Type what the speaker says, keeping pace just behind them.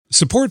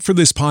Support for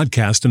this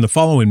podcast and the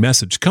following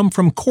message come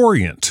from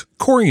Corient.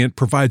 Corient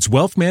provides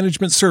wealth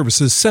management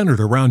services centered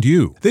around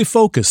you. They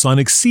focus on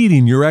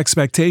exceeding your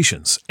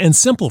expectations and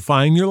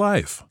simplifying your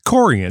life.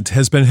 Corient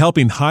has been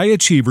helping high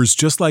achievers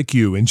just like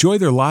you enjoy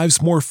their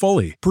lives more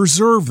fully,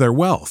 preserve their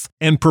wealth,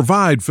 and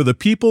provide for the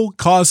people,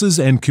 causes,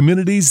 and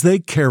communities they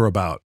care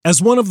about. As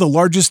one of the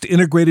largest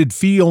integrated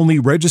fee-only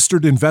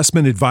registered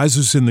investment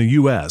advisors in the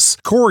U.S.,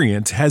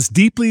 Corient has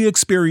deeply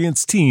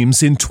experienced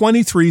teams in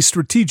 23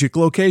 strategic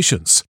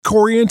locations.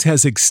 Corient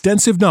has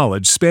extensive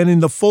knowledge spanning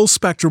the full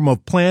spectrum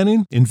of planning,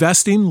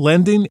 investing,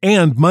 lending,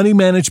 and money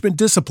management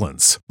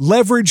disciplines.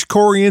 Leverage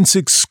Corient's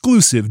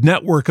exclusive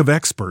network of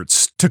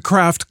experts to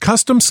craft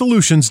custom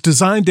solutions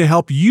designed to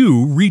help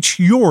you reach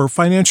your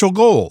financial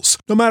goals,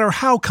 no matter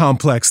how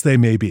complex they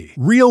may be.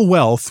 Real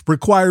wealth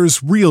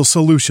requires real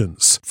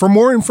solutions. For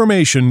more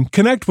information,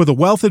 connect with a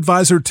wealth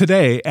advisor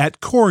today at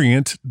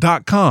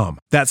Corient.com.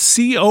 That's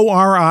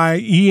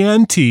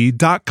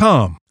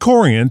Corient.com.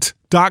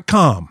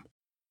 Corient.com.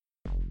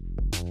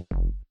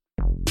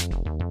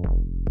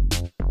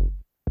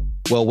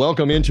 Well,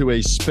 welcome into a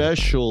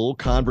special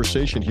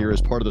conversation here as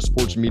part of the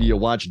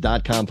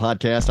SportsMediaWatch.com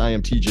podcast. I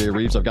am TJ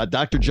Reeves. I've got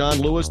Dr. John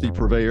Lewis, the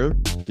purveyor,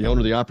 the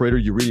owner, the operator.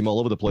 You read him all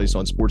over the place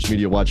on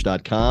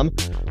SportsMediaWatch.com.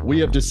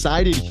 We have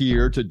decided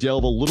here to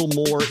delve a little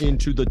more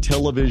into the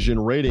television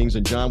ratings.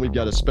 And John, we've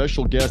got a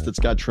special guest that's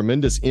got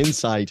tremendous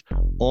insight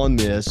on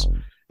this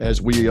as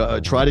we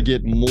try to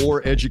get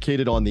more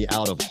educated on the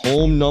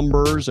out-of-home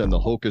numbers and the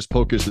hocus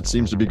pocus that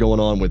seems to be going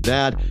on with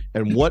that,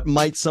 and what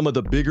might some of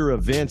the bigger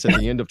events at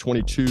the end of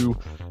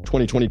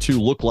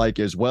 2022 look like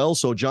as well.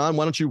 So, John,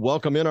 why don't you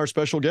welcome in our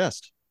special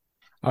guest?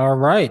 All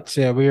right.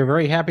 We are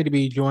very happy to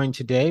be joined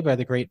today by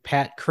the great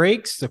Pat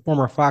Crakes, the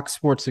former Fox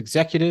Sports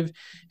executive,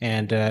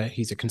 and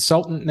he's a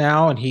consultant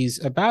now, and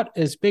he's about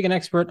as big an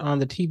expert on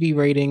the TV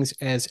ratings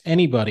as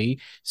anybody.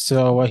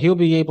 So he'll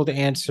be able to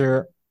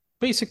answer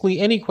basically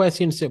any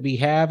questions that we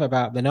have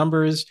about the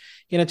numbers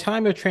in a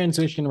time of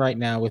transition right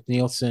now with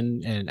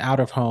Nielsen and out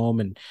of home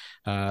and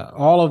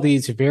all of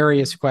these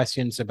various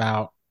questions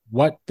about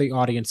what the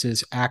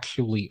audiences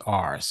actually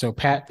are. So,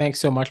 Pat, thanks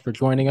so much for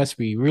joining us.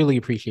 We really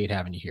appreciate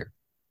having you here.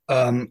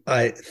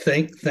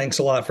 Thanks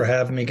a lot for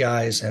having me,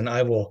 guys, and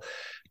I will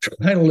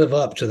try to live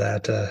up to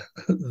that,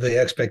 the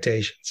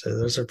expectations. So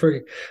those are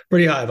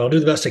pretty high, but I'll do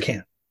the best I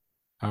can.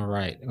 All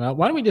right. Well,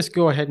 why don't we just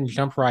go ahead and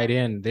jump right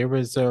in? There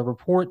was a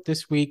report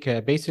this week.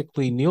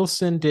 Basically,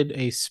 Nielsen did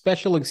a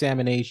special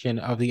examination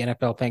of the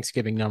NFL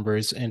Thanksgiving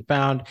numbers and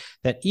found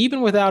that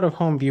even with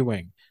out-of-home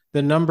viewing,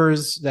 the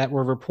numbers that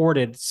were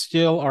reported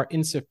still are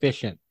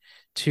insufficient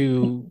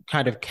to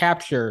kind of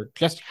capture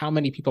just how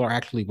many people are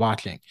actually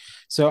watching.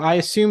 So I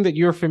assume that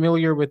you're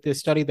familiar with this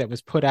study that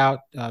was put out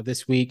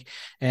this week.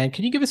 And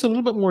can you give us a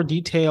little bit more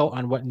detail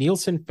on what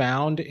Nielsen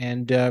found?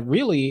 And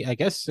really, I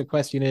guess the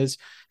question is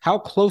how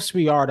close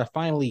we are to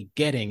finally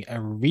getting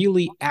a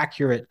really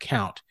accurate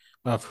count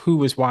of who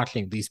was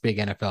watching these big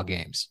NFL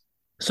games.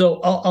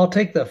 So I'll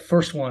take the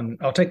first one.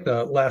 I'll take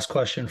the last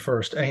question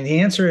first. I mean,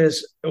 the answer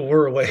is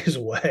we're a ways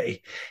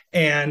away,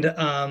 and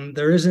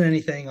there isn't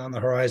anything on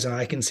the horizon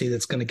I can see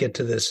that's going to get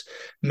to this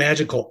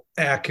magical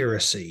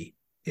accuracy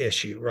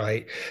issue,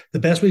 right? The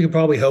best we could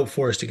probably hope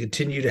for is to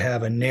continue to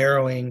have a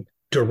narrowing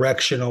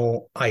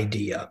directional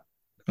idea.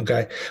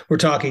 Okay. We're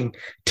talking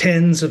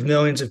tens of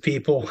millions of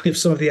people. If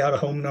some of the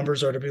out-of-home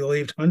numbers are to be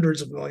believed,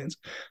 hundreds of millions.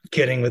 I'm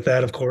kidding with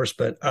that, of course.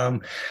 But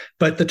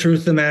the truth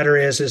of the matter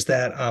is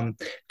that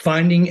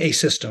finding a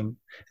system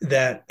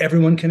that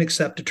everyone can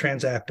accept to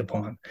transact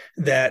upon,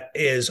 that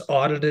is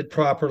audited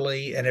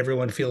properly and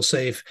everyone feels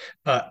safe,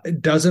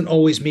 doesn't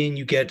always mean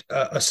you get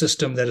a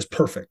system that is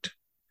perfect.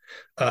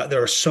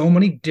 There are so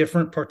many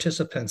different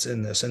participants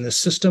in this, and the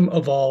system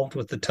evolved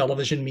with the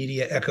television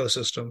media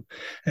ecosystem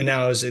and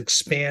now is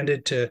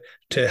expanded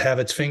to have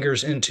its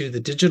fingers into the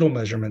digital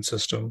measurement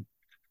system.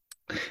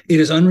 It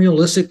is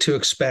unrealistic to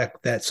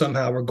expect that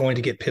somehow we're going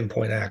to get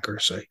pinpoint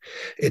accuracy.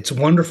 It's a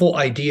wonderful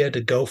idea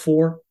to go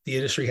for. The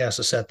industry has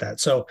to set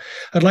that. So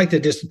I'd like to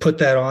just put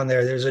that on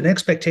there. There's an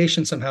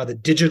expectation somehow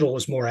that digital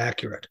is more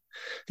accurate.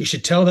 You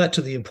should tell that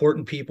to the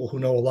important people who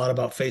know a lot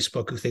about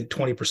Facebook who think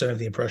 20% of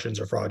the impressions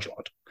are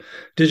fraudulent.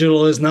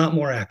 Digital is not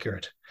more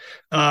accurate.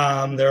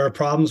 There are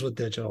problems with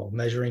digital,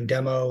 measuring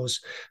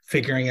demos,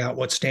 figuring out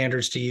what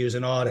standards to use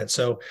in audit.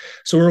 So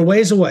we're a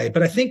ways away,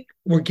 but I think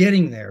we're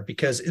getting there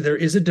because there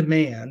is a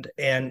demand.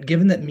 And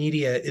given that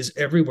media is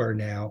everywhere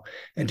now,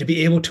 and to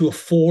be able to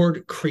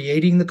afford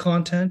creating the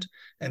content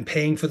and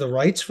paying for the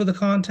rights for the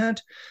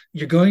content,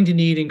 you're going to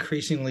need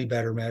increasingly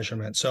better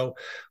measurement. So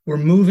we're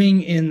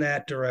moving in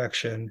that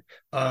direction.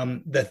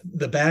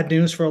 The bad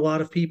news for a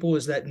lot of people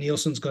is that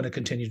Nielsen's going to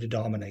continue to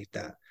dominate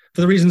that. For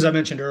the reasons I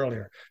mentioned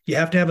earlier, you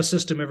have to have a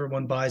system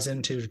everyone buys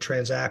into to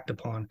transact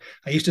upon.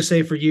 I used to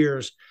say for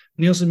years,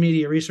 Nielsen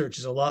Media Research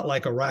is a lot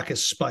like Arrakis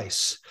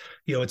spice.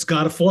 You know, it's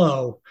got to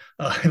flow.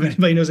 If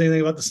anybody knows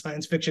anything about the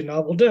science fiction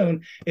novel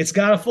Dune, it's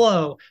got to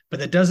flow, but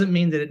that doesn't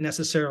mean that it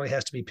necessarily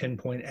has to be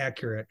pinpoint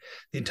accurate.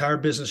 The entire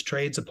business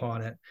trades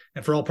upon it.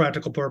 And for all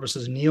practical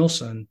purposes,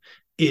 Nielsen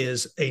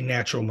is a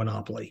natural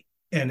monopoly.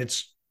 and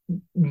its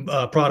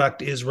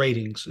product is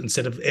ratings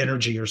instead of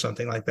energy or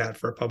something like that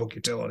for a public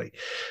utility.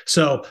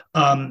 So,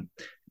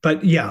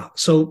 but yeah,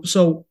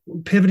 so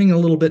pivoting a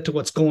little bit to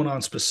what's going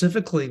on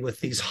specifically with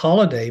these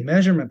holiday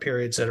measurement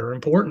periods that are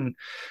important.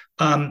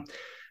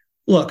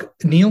 Look,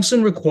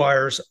 Nielsen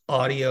requires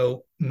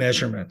audio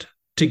measurement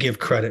to give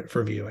credit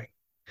for viewing,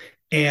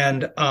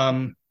 and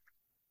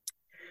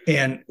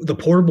the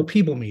portable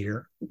people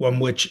meter, on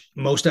which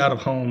most out of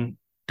home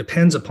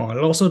depends upon.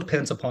 It also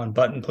depends upon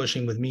button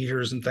pushing with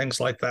meters and things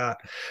like that.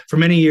 For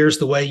many years,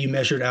 the way you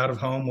measured out of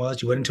home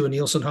was you went into a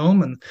Nielsen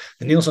home, and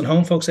the Nielsen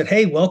home folks said,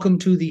 "Hey, welcome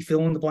to the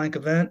fill in the blank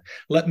event.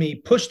 Let me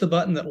push the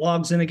button that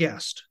logs in a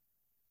guest."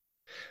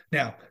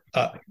 Now,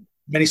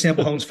 many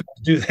sample homes failed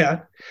to do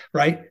that,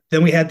 right?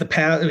 Then we had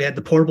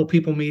the portable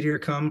people meter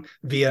come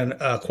via an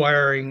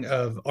acquiring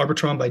of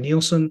Arbitron by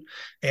Nielsen,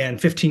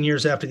 and 15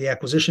 years after the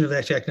acquisition of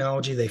that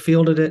technology, they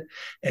fielded it.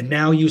 And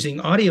now using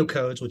audio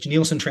codes, which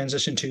Nielsen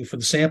transitioned to for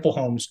the sample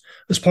homes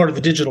as part of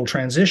the digital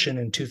transition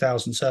in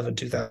 2007,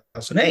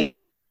 2008,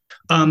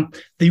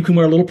 that you can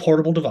wear a little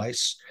portable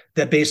device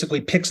that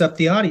basically picks up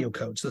the audio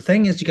codes. The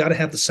thing is, you got to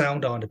have the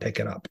sound on to pick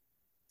it up.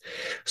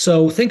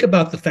 So think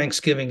about the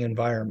Thanksgiving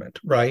environment,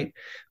 right?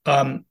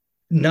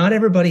 Not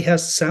everybody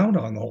has the sound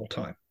on the whole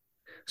time.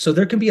 So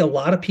there can be a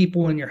lot of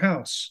people in your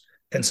house,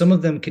 and some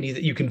of them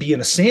you can be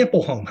in a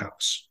sample home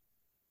house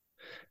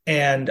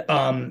and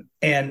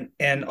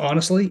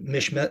honestly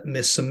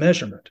miss some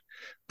measurement.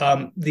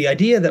 The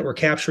idea that we're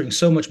capturing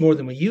so much more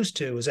than we used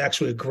to is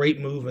actually a great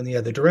move in the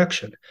other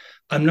direction.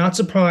 I'm not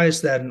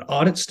surprised that an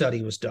audit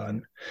study was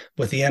done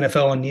with the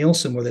NFL and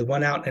Nielsen, where they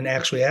went out and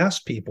actually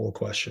asked people a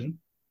question.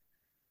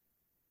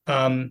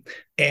 And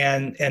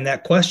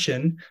that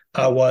question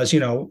was,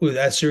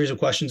 that series of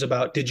questions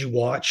about, did you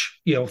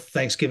watch,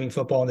 Thanksgiving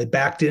football? And they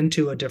backed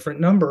into a different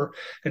number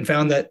and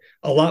found that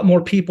a lot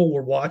more people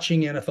were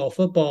watching NFL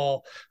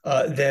football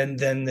than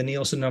the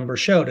Nielsen number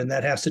showed. And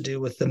that has to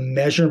do with the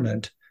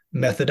measurement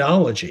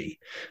methodology.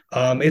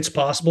 It's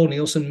possible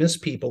Nielsen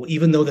missed people,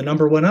 even though the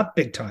number went up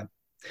big time.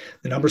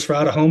 The numbers for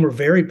out of home are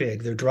very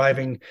big.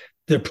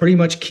 They're pretty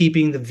much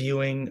keeping the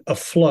viewing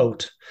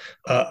afloat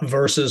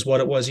versus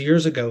what it was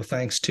years ago,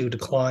 thanks to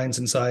declines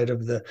inside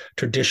of the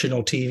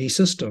traditional TV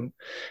system.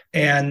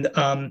 And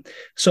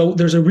so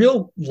there's a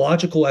real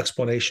logical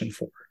explanation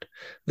for it.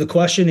 The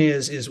question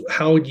is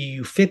how do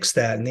you fix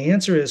that? And the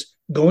answer is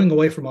going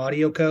away from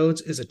audio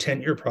codes is a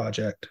 10-year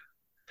project.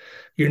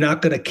 You're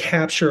not going to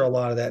capture a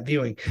lot of that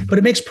viewing. But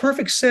it makes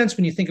perfect sense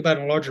when you think about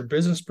it in a larger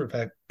business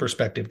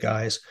perspective,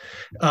 guys,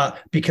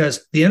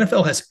 because the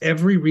NFL has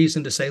every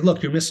reason to say,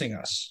 look, you're missing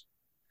us.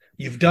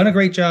 You've done a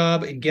great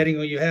job in getting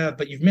what you have,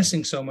 but you're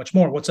missing so much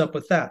more. What's up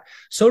with that?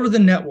 So do the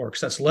networks.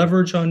 That's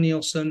leverage on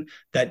Nielsen.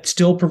 That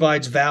still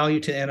provides value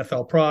to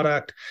NFL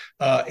product.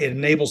 It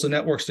enables the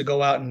networks to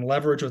go out and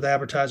leverage with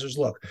advertisers.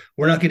 Look,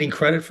 we're not getting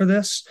credit for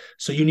this,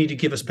 so you need to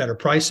give us better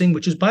pricing,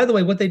 which is, by the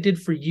way, what they did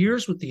for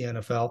years with the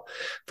NFL.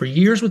 For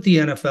years with the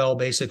NFL,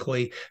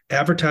 basically,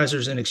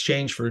 advertisers in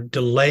exchange for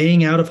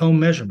delaying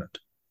out-of-home measurement.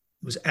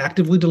 It was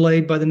actively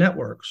delayed by the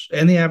networks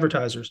and the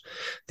advertisers.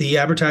 The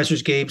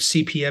advertisers gave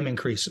CPM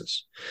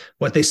increases.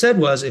 What they said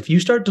was, if you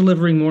start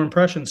delivering more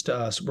impressions to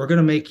us, we're going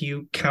to make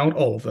you count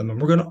all of them, and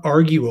we're going to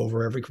argue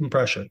over every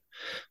impression.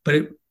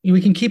 But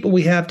we can keep what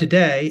we have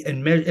today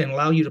and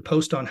allow you to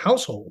post on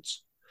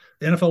households.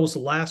 The NFL was the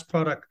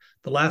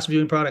last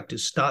viewing product to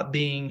stop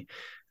being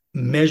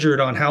measured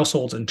on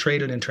households and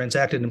traded and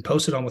transacted and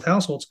posted on with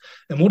households.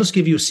 And we'll just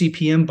give you a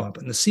CPM bump.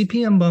 And the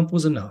CPM bump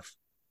was enough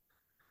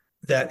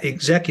that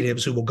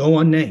executives who will go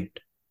unnamed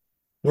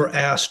were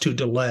asked to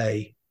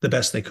delay the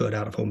best they could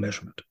out of home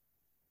measurement.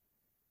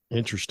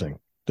 Interesting.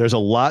 There's a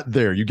lot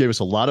there. You gave us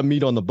a lot of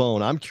meat on the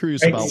bone. I'm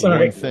curious about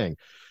one thing.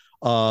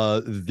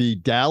 The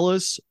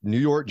Dallas New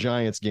York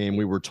Giants game,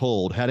 we were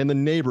told, had in the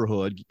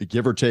neighborhood,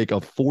 give or take,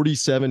 of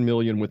 47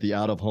 million with the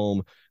out of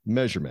home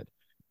measurement.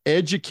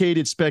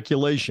 Educated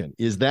speculation.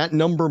 Is that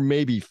number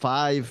maybe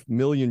 5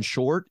 million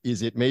short?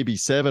 Is it maybe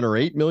 7 or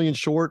 8 million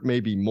short?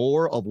 Maybe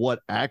more of what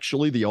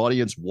actually the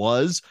audience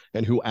was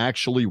and who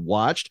actually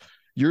watched?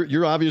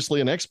 You're obviously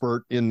an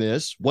expert in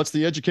this. What's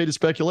the educated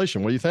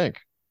speculation? What do you think?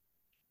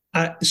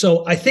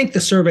 So I think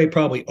the survey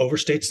probably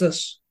overstates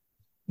this.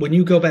 When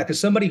you go back as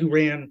somebody who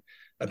ran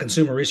a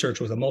consumer research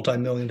with a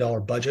multi-million-dollar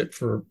budget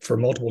for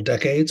multiple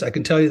decades, I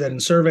can tell you that in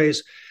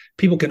surveys,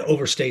 people can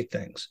overstate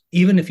things,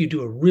 even if you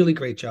do a really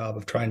great job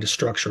of trying to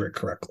structure it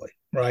correctly,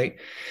 right?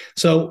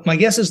 So my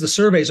guess is the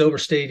survey is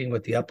overstating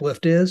what the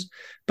uplift is,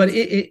 but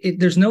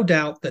there's no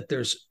doubt that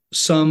there's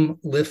some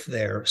lift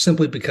there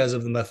simply because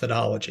of the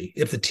methodology.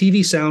 If the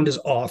TV sound is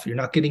off, you're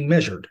not getting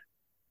measured.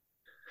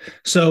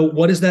 So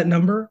what is that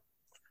number?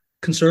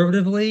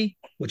 Conservatively,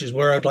 which is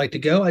where I'd like to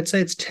go, I'd say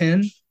it's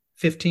 10,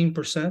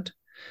 15%.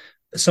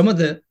 Some of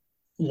the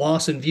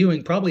loss in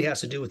viewing probably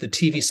has to do with the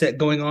TV set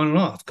going on and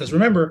off. Because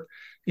remember,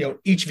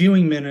 each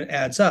viewing minute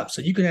adds up.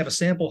 So you can have a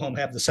sample home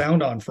have the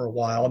sound on for a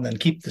while and then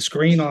keep the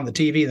screen on the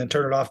TV and then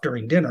turn it off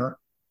during dinner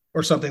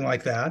or something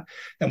like that.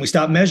 And we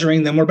stop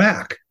measuring, then we're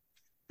back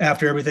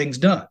after everything's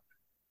done.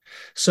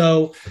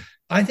 So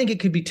I think it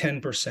could be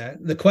 10%.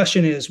 The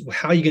question is,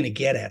 how are you going to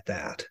get at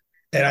that?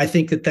 And I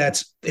think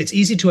it's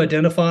easy to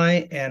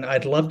identify. And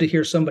I'd love to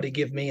hear somebody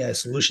give me a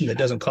solution that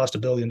doesn't cost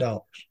 $1 billion.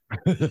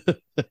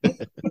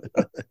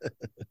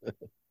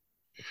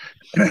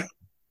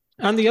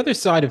 On the other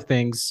side of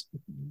things,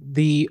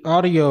 the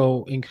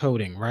audio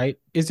encoding, right?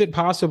 Is it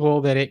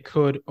possible that it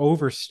could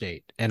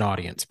overstate an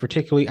audience,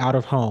 particularly out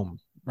of home,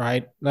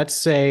 right? Let's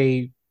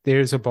say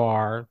there's a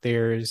bar,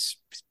 there's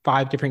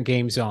 5 different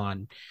games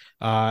on.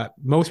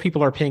 Most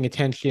people are paying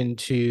attention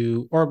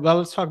to, or well,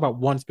 let's talk about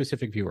one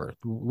specific viewer.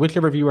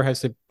 Whichever viewer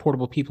has the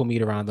portable people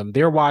meter on them,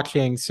 they're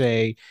watching,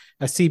 say,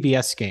 a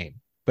CBS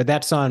game, but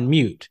that's on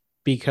mute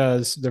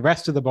because the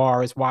rest of the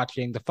bar is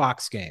watching the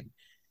Fox game.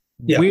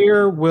 Yeah.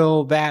 Where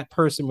will that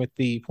person with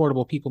the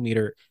portable people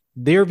meter,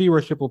 their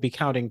viewership will be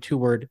counting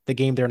toward the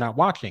game they're not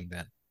watching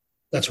then?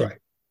 That's right.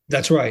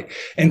 That's right.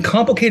 And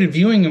complicated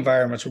viewing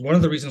environments were one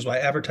of the reasons why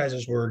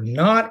advertisers were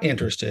not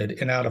interested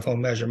in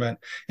out-of-home measurement,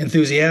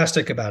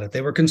 enthusiastic about it.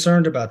 They were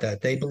concerned about that.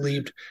 They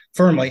believed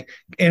firmly,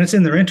 and it's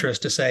in their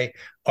interest to say,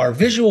 our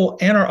visual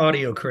and our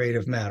audio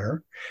creative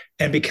matter.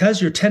 And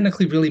because you're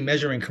technically really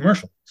measuring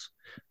commercials,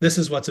 this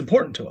is what's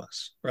important to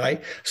us,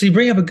 right? So you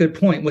bring up a good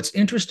point. What's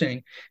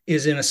interesting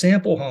is in a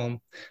sample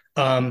home,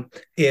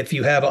 if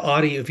you have an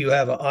audio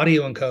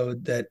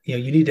encode that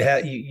you need to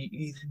have,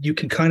 you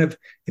can kind of,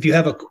 if you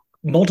have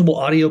multiple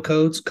audio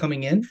codes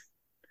coming in,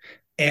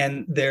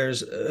 and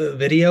there's a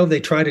video,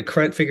 they try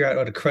to figure out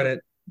how to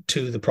credit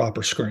to the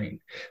proper screen.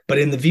 But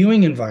in the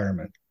viewing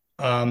environment,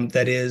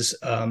 that is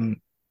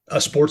a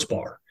sports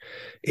bar,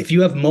 if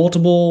you have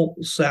multiple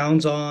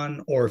sounds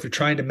on, or if you're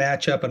trying to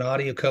match up an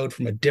audio code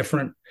from a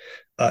different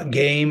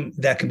game,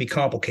 that can be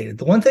complicated.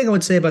 The one thing I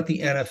would say about the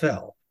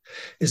NFL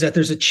is that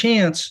there's a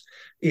chance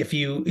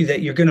that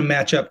you're going to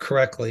match up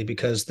correctly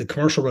because the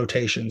commercial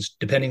rotations,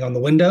 depending on the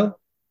window,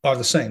 are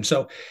the same.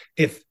 So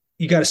if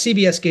you got a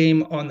CBS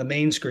game on the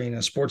main screen in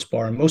a sports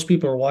bar and most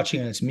people are watching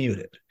and it's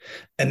muted,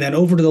 and then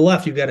over to the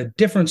left, you've got a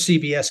different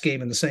CBS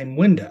game in the same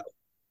window,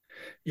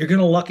 you're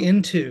going to luck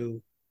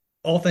into,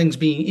 all things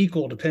being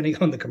equal, depending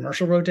on the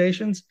commercial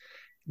rotations,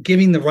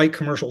 giving the right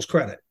commercials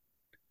credit.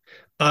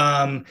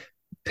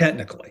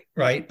 Technically,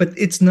 right? But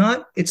it's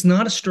not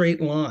a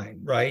straight line,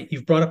 right?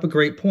 You've brought up a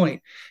great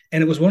point.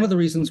 And it was one of the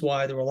reasons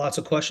why there were lots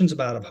of questions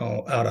about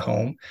out of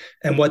home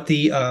and what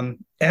the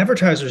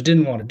advertisers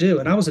didn't want to do.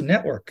 And I was a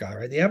network guy,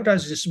 right? The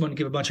advertisers just wanted to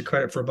give a bunch of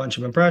credit for a bunch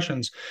of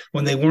impressions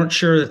when they weren't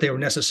sure that they were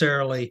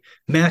necessarily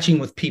matching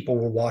with people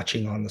were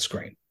watching on the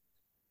screen.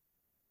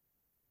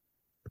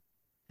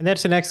 And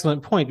that's an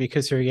excellent point,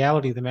 because the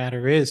reality of the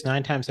matter is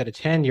 9 times out of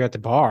 10, you're at the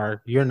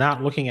bar, you're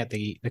not looking at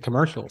the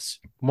commercials.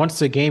 Once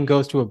the game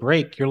goes to a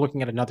break, you're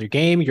looking at another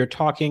game, you're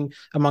talking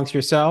amongst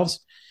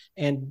yourselves.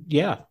 And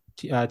yeah,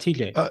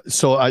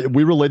 TJ.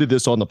 We related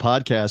this on the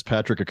podcast,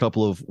 Patrick, a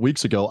couple of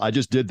weeks ago. I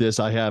just did this.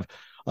 I have,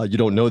 you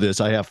don't know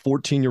this, I have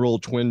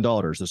 14-year-old twin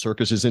daughters. The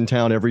circus is in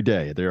town every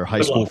day. They're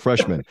high school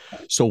freshmen.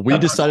 So I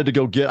decided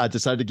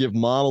to give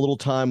mom a little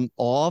time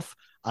off.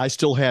 I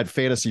still had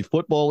fantasy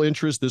football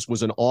interest. This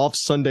was an off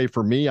Sunday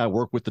for me. I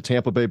work with the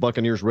Tampa Bay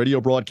Buccaneers radio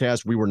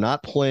broadcast. We were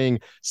not playing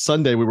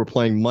Sunday. We were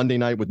playing Monday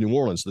night with New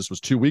Orleans. This was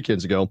 2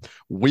 weekends ago.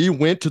 We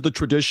went to the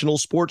traditional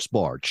sports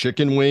bar,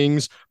 chicken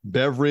wings,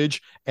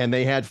 beverage, and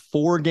they had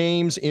 4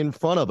 games in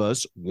front of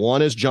us.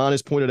 One, as John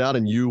has pointed out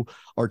and you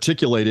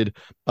articulated,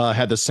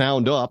 had the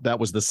sound up. That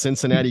was the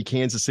Cincinnati,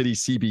 Kansas City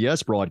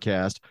CBS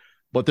broadcast.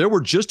 But there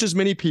were just as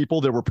many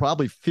people. There were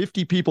probably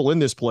 50 people in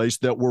this place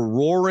that were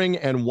roaring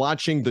and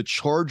watching the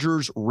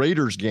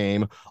Chargers-Raiders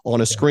game on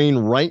a screen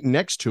right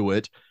next to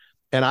it.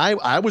 And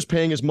I was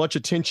paying as much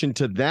attention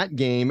to that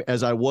game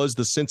as I was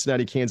the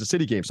Cincinnati-Kansas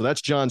City game. So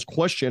that's John's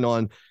question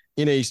on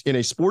in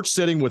a sports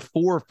setting with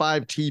 4 or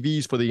 5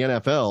 TVs for the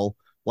NFL,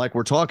 like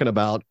we're talking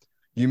about,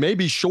 you may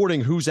be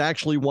shorting who's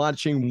actually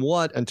watching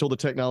what until the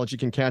technology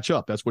can catch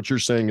up. That's what you're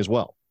saying as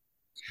well.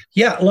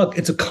 Yeah, look,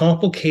 it's a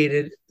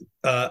complicated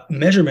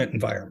measurement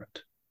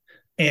environment,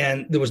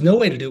 and there was no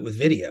way to do it with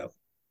video.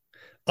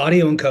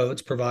 Audio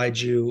encodes provide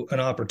you an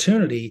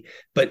opportunity,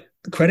 but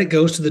credit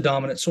goes to the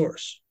dominant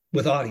source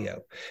with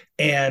audio.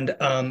 And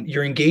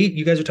you're engaged.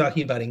 You guys are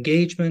talking about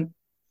engagement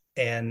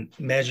and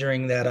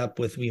measuring that up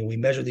with, we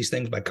measure these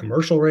things by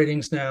commercial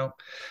ratings now.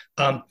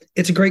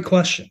 It's a great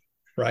question,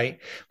 right?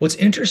 What's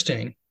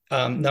interesting,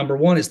 number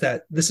one, is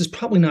that this is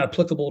probably not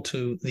applicable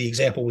to the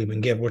example we've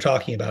been given. We're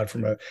talking about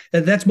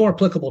that's more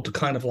applicable to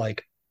kind of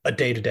like a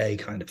day-to-day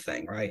kind of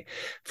thing, right?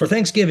 For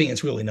Thanksgiving,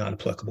 it's really not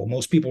applicable.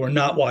 Most people are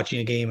not watching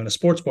a game in a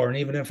sports bar, and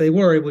even if they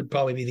were, it would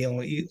probably be the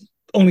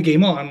only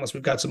game on, unless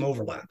we've got some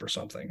overlap or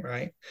something,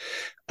 right?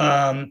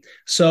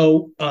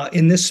 So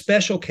in this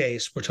special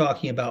case, we're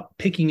talking about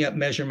picking up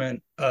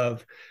measurement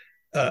of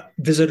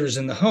visitors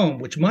in the home,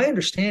 which my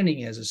understanding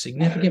is a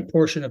significant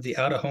portion of the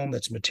out-of-home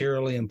that's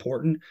materially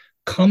important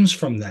comes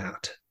from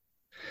that.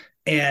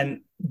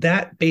 And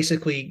that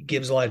basically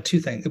gives a lot of 2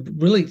 things. It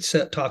really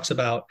talks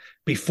about,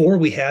 before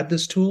we had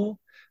this tool,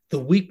 the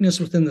weakness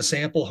within the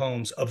sample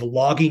homes of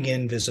logging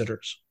in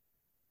visitors.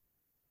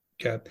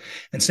 Okay.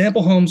 And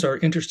sample homes are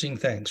interesting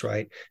things,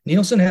 right?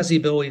 Nielsen has the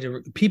ability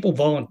to people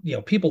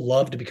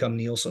love to become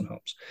Nielsen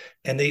homes,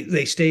 and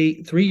they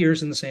stay 3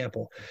 years in the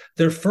sample.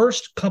 Their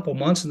first couple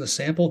months in the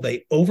sample,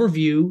 they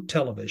overview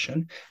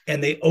television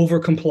and they over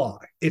comply.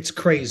 It's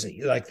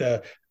crazy. Like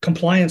the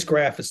compliance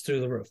graph is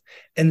through the roof.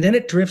 And then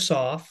it drifts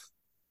off,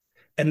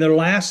 and their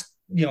last,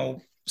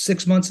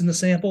 6 months in the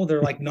sample,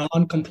 they're like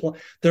non-compliant.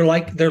 They're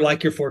like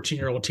your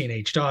 14-year-old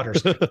teenage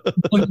daughters,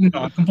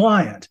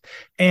 non-compliant.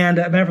 And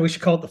remember, we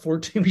should call it the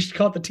 14. We should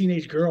call it the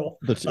teenage girl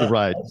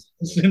right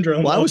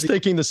syndrome. Well, I was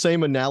thinking the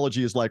same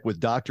analogy is like with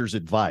doctor's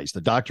advice.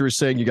 The doctor is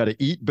saying you got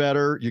to eat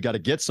better, you got to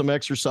get some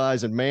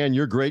exercise, and man,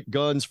 you're great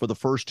guns for the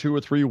first 2 or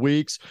 3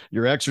 weeks.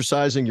 You're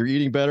exercising, you're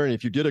eating better, and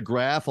if you did a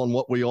graph on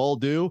what we all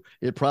do,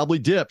 it probably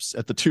dips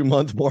at the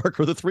 2-month mark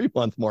or the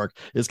 3-month mark.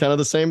 It's kind of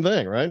the same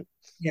thing, right?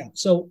 Yeah.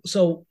 So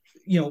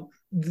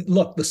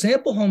look, the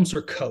sample homes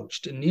are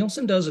coached, and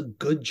Nielsen does a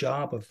good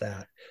job of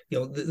that.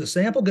 The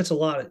sample gets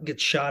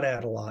shot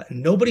at a lot,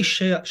 and nobody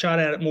shot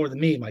at it more than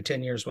me my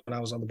 10 years when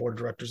I was on the board of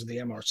directors of the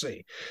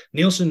MRC.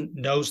 Nielsen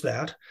knows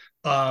that.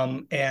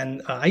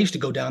 And I used to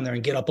go down there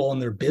and get up all in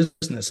their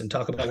business and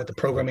talk about what the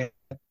programming,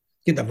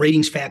 get the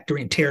ratings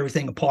factory and tear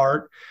everything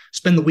apart,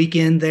 spend the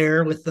weekend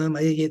there with them.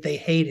 They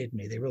hated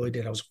me. They really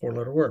did. I was a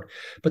 4-letter word.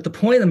 But the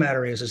point of the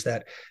matter is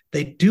that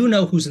they do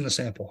know who's in the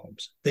sample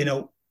homes. They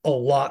know a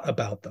lot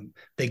about them.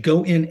 They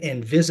go in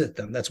and visit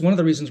them. That's one of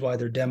the reasons why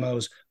their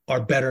demos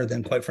are better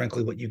than, quite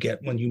frankly, what you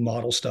get when you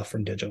model stuff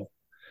from digital.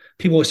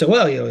 People always say,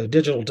 well,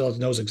 digital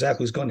knows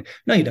exactly who's going in.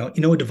 No, you don't.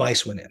 You know a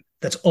device went in.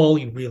 That's all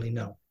you really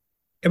know.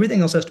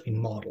 Everything else has to be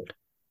modeled,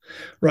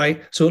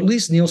 right? So at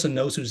least Nielsen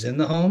knows who's in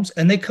the homes,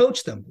 and they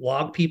coach them,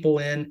 log people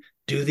in,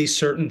 do these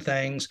certain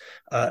things.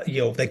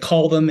 They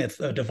call them if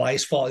a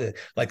device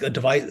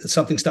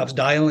something stops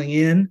dialing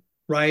in,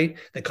 right?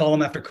 They call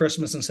them after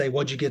Christmas and say,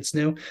 what'd you get's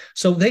new?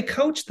 So they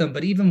coach them.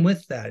 But even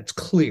with that, it's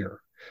clear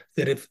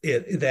that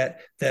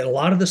that a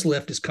lot of this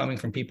lift is coming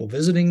from people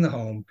visiting the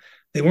home.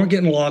 They weren't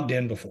getting logged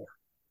in before.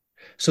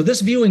 So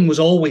this viewing was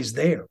always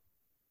there.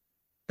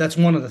 That's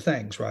one of the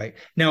things, right?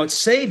 Now it's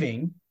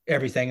saving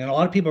everything. And a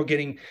lot of people are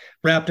getting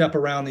wrapped up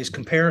around these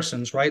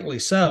comparisons, rightly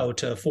so,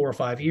 to 4 or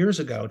 5 years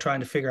ago, trying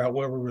to figure out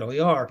where we really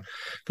are.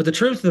 But the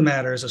truth of the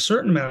matter is a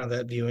certain amount of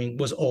that viewing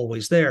was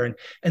always there.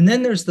 And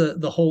then there's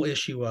the whole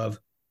issue of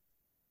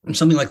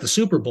something like the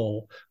Super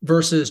Bowl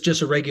versus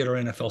just a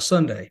regular NFL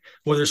Sunday,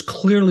 where there's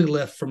clearly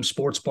lift from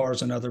sports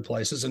bars and other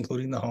places,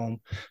 including the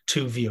home,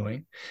 to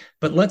viewing.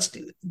 But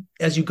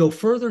as you go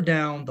further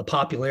down the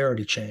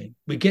popularity chain,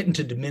 we get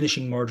into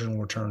diminishing marginal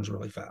returns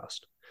really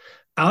fast.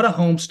 Out of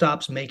home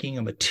stops making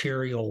a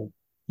material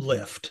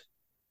lift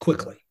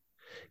quickly.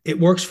 It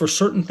works for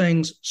certain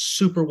things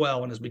super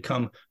well and has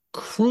become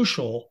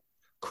crucial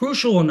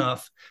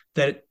enough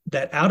that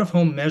out of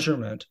home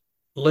measurement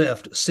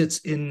lift sits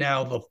in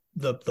now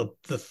the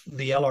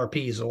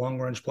LRPs, the long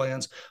range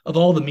plans of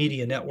all the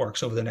media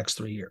networks over the next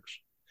 3 years.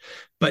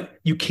 But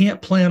you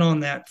can't plan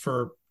on that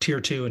for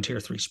tier 2 and tier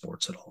 3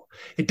 sports at all.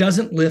 It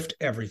doesn't lift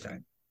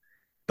everything,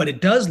 but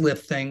it does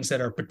lift things that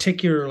are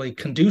particularly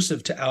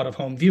conducive to out of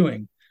home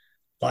viewing,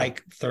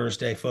 like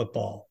Thursday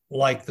football,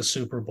 like the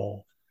Super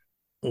Bowl,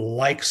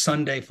 like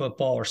Sunday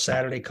football or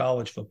Saturday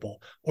college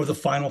football, or the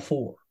Final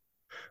Four,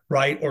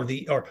 right?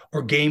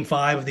 Or Game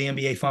 5 of the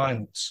NBA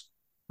Finals,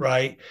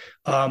 right?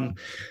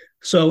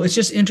 So it's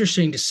just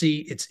interesting to see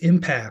its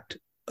impact,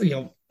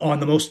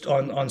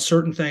 on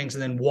certain things,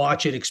 and then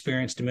watch it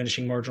experience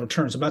diminishing marginal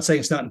returns. I'm not saying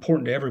it's not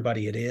important to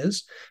everybody; it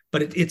is,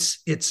 but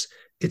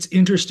it's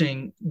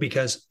interesting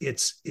because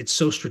it's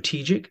so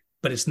strategic,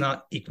 but it's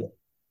not equal.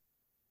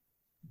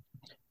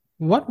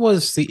 What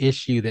was the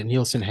issue that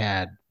Nielsen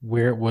had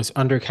where it was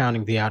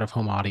undercounting the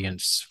out-of-home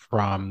audience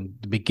from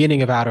the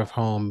beginning of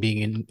out-of-home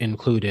being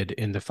included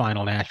in the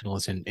final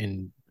nationals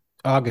in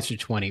August of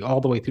 20,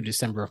 all the way through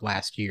December of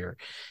last year?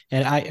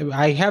 And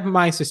I have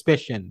my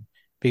suspicion,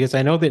 because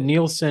I know that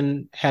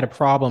Nielsen had a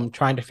problem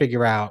trying to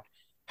figure out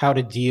how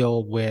to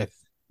deal with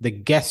the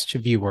guest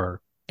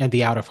viewer and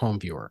the out-of-home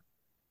viewer.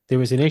 There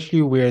was an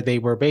issue where they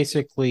were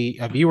basically,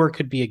 a viewer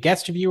could be a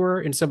guest viewer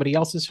in somebody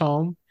else's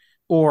home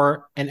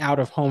or an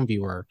out-of-home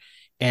viewer.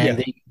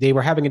 And they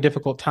were having a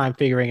difficult time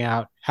figuring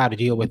out how to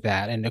deal with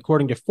that. And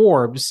according to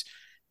Forbes,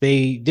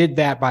 they did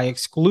that by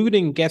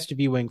excluding guest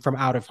viewing from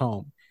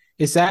out-of-home.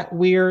 Is that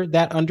where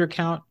that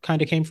undercount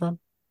kind of came from?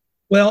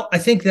 Well, I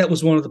think that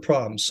was one of the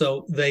problems.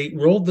 So they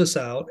rolled this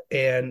out,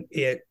 and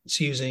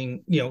it's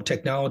using,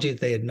 technology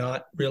that they had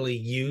not really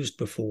used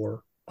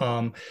before.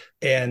 And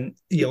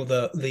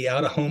the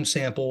out-of-home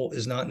sample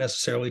is not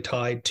necessarily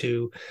tied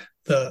to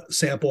the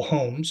sample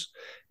homes.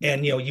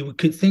 And, you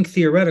could think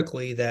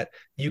theoretically that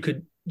you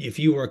could, if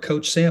you were a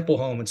coach sample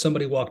home and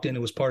somebody walked in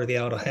who was part of the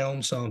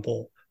out-of-home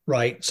sample,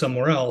 right,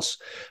 somewhere else,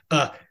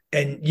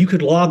 and you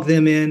could log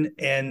them in,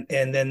 and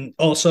then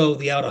also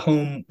the out of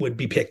home would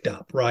be picked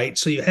up, right?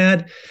 So you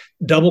had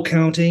double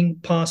counting,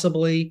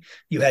 possibly.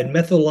 You had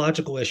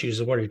methodological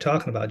issues of what you're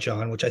talking about,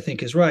 John, which I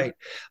think is right.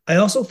 I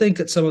also think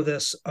that some of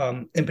this,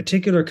 in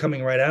particular,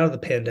 coming right out of the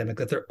pandemic,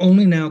 that they're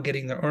only now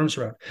getting their arms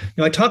around.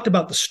 I talked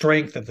about the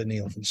strength of the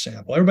Nielsen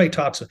sample. Everybody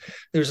talks.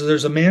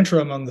 There's a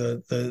mantra among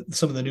the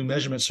some of the new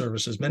measurement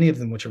services, many of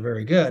them which are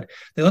very good.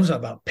 They love to talk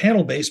about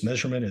panel-based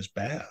measurement is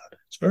bad.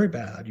 It's very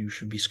bad. You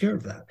should be scared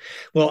of that.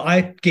 Well,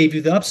 I gave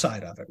you the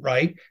upside of it,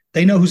 right?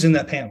 They know who's in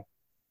that panel.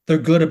 They're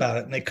good about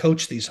it, and they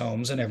coach these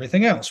homes and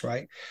everything else,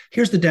 right?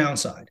 Here's the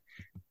downside.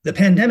 The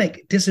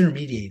pandemic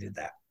disintermediated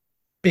that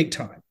big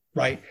time,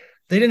 right?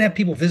 They didn't have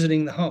people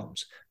visiting the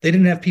homes. They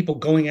didn't have people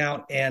going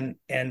out and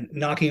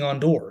knocking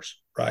on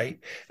doors, right?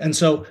 And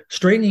so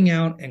straightening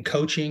out and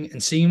coaching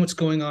and seeing what's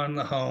going on in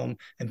the home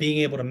and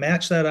being able to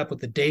match that up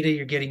with the data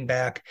you're getting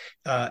back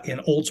in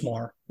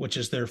Oldsmar, which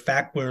is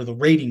where the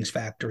ratings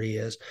factory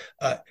is,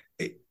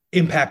 it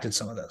impacted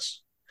some of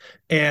this.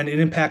 And it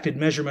impacted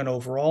measurement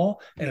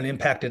overall, and it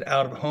impacted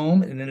out of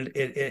home, and then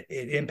it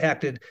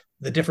impacted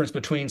the difference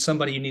between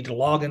somebody you need to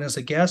log in as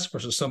a guest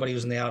versus somebody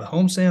who's in the out of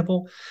home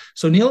sample.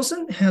 So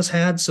Nielsen has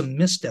had some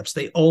missteps.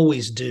 They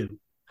always do.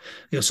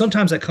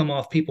 Sometimes I come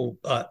off, people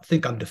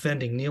think I'm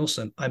defending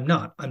Nielsen. I'm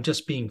not. I'm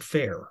just being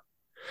fair.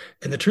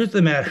 And the truth of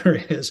the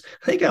matter is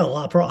they got a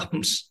lot of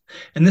problems.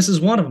 And this is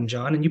one of them,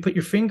 John, and you put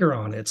your finger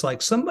on it. It's like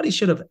somebody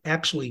should have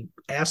actually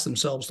asked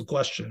themselves the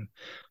question,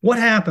 what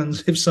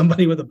happens if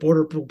somebody with a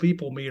border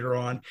people meter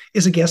on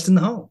is a guest in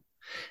the home?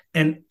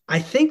 And I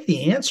think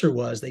the answer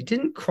was they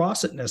didn't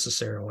cross it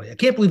necessarily. I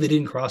can't believe they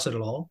didn't cross it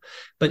at all,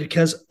 but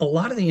because a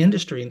lot of the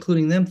industry,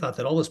 including them, thought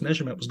that all this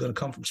measurement was going to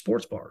come from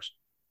sports bars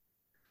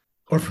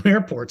or from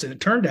airports. And it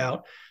turned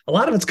out a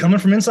lot of it's coming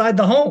from inside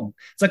the home.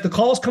 It's like the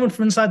call's coming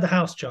from inside the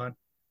house, John.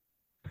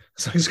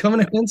 So he's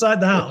coming inside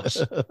the house.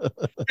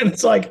 And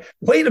it's like,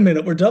 wait a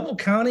minute, we're double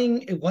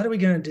counting. What are we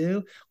going to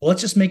do? Well,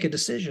 let's just make a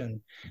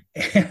decision.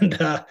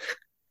 And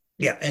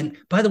and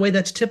by the way,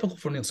 that's typical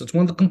for Nielsen. It's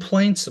one of the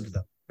complaints of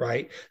them,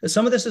 right? That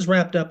some of this is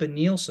wrapped up in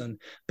Nielsen.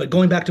 But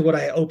going back to what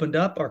I opened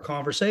up our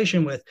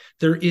conversation with,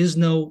 there is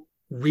no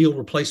real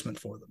replacement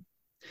for them.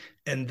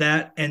 And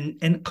that,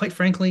 and quite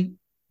frankly,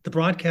 the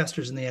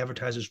broadcasters and the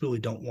advertisers really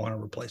don't want a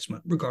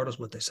replacement, regardless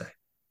of what they say.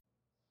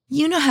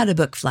 You know how to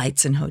book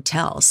flights and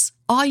hotels.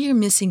 All you're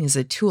missing is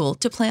a tool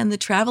to plan the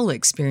travel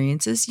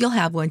experiences you'll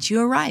have once you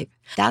arrive.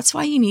 That's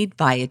why you need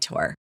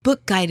Viator.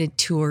 Book guided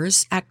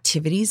tours,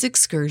 activities,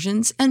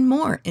 excursions, and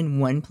more in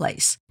one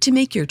place to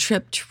make your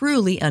trip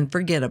truly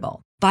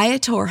unforgettable.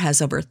 Viator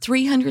has over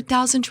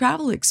 300,000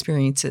 travel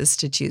experiences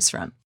to choose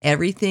from.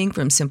 Everything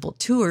from simple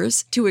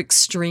tours to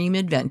extreme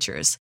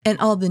adventures and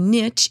all the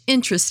niche,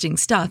 interesting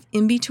stuff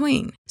in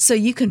between. So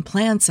you can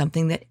plan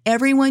something that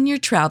everyone you're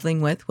traveling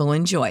with will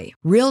enjoy.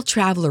 Real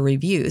traveler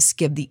reviews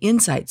give the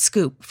inside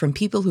scoop from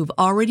people who've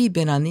already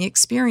been on the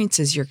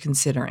experiences you're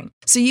considering.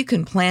 So you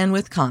can plan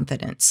with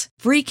confidence.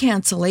 Free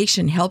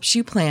cancellation helps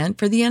you plan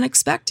for the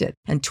unexpected.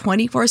 And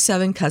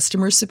 24/7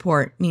 customer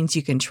support means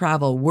you can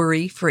travel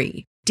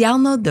worry-free.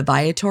 Download the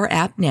Viator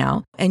app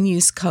now and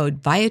use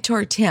code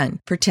Viator10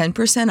 for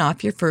 10%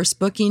 off your first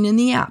booking in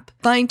the app.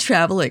 Find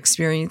travel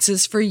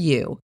experiences for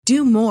you.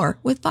 Do more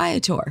with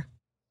Viator.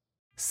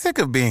 Sick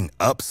of being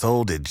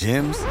upsold at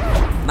gyms?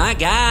 My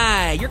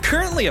guy, you're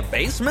currently a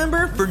base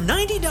member. For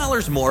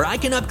 $90 more, I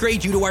can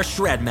upgrade you to our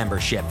Shred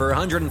membership. For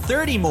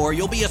 $130 more,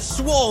 you'll be a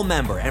Swole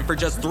member. And for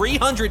just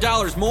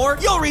 $300 more,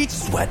 you'll reach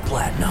Sweat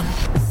Platinum.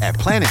 At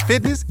Planet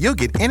Fitness, you'll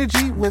get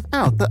energy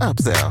without the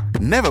upsell.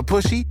 Never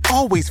pushy,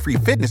 always free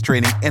fitness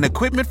training and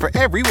equipment for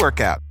every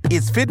workout.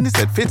 It's fitness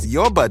that fits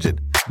your budget.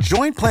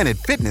 Join Planet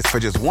Fitness for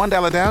just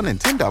 $1 down and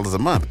 $10 a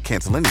month.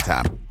 Cancel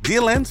anytime.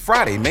 Deal ends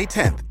Friday, May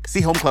 10th.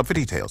 See Home Club for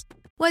details.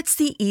 What's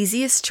the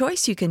easiest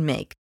choice you can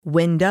make?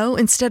 Window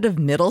instead of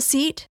middle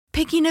seat?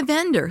 Picking a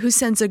vendor who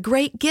sends a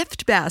great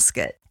gift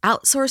basket?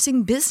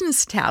 Outsourcing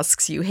business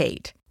tasks you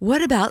hate?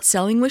 What about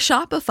selling with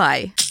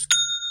Shopify?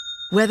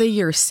 Whether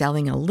you're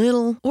selling a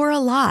little or a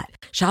lot,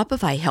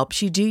 Shopify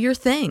helps you do your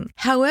thing,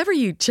 however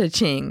you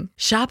cha-ching.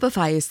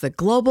 Shopify is the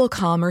global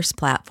commerce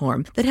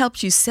platform that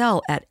helps you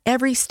sell at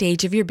every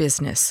stage of your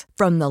business.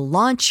 From the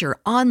launch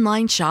your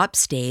online shop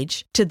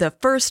stage to the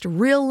first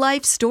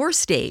real-life store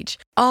stage,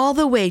 all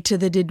the way to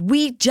the did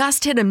we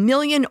just hit 1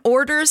 million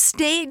orders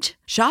stage.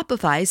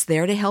 Shopify's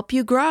there to help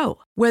you grow.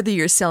 Whether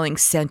you're selling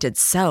scented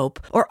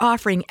soap or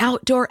offering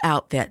outdoor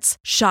outfits,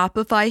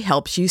 Shopify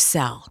helps you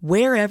sell.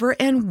 Wherever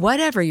and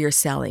whatever you're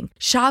selling,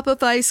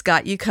 Shopify's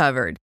got you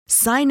covered.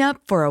 Sign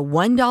up for a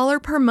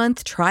 $1 per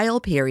month trial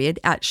period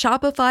at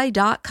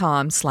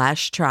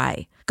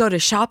shopify.com/try. Go to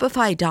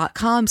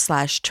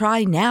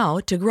shopify.com/try now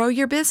to grow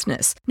your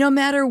business, no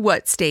matter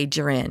what stage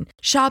you're in.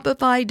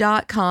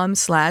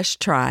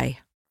 Shopify.com/try.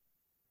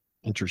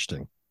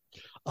 Interesting.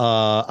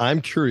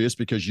 I'm curious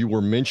because you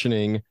were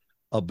mentioning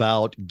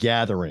about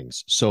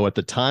gatherings. So at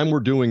the time we're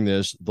doing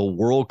this, the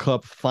World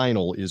Cup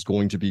final is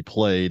going to be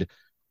played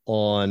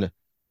on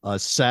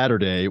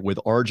Saturday with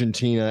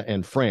Argentina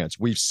and France.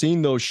 We've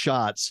seen those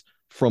shots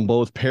from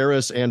both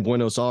Paris and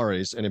Buenos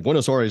Aires. And in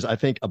Buenos Aires, I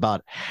think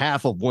about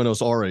half of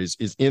Buenos Aires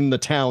is in the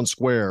town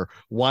square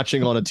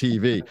watching on a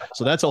TV.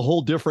 So that's a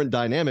whole different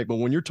dynamic. But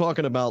when you're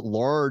talking about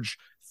large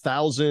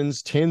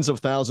thousands, tens of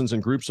thousands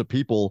and groups of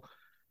people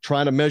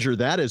trying to measure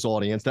that as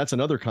audience, that's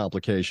another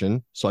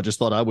complication. So I just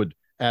thought I would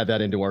add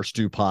that into our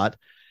stew pot.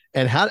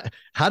 And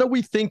how do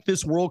we think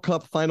this World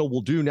Cup final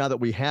will do now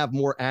that we have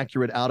more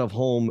accurate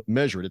out-of-home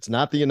measured? It's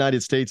not the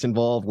United States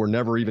involved. We're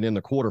never even in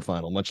the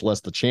quarterfinal, much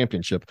less the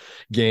championship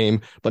game.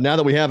 But now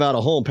that we have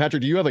out-of-home,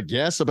 Patrick, do you have a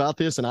guess about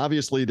this? And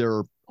obviously there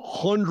are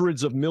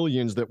hundreds of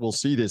millions that will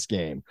see this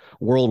game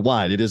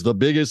worldwide. It is the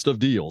biggest of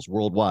deals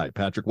worldwide.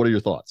 Patrick, what are your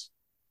thoughts?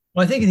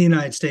 Well, I think in the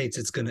United States,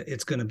 it's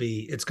gonna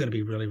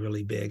be really,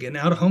 really big, and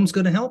out-of-home's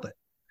going to help it.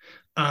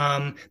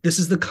 This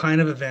is the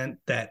kind of event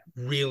that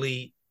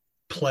really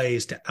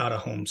plays to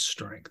out-of-home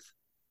strength,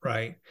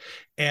 right?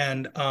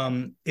 And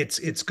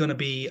it's going to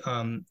be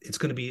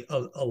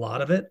a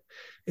lot of it.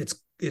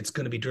 It's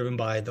going to be driven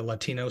by the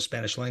Latino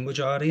Spanish language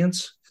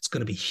audience. It's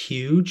going to be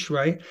huge,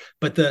 right?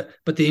 But the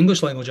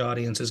English language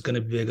audience is going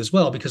to be big as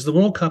well, because the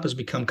World Cup has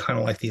become kind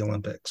of like the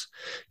Olympics.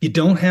 You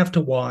don't have to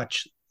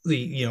watch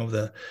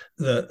the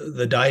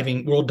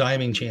diving World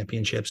Diving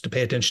Championships to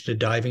pay attention to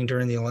diving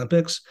during the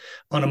Olympics.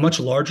 On a much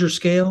larger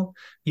scale,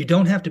 you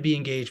don't have to be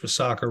engaged with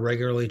soccer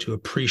regularly to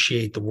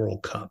appreciate the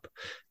World Cup.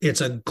 It's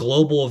a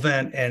global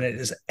event, and it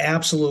is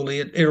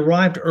absolutely, it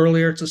arrived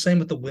earlier. It's the same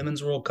with the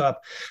Women's World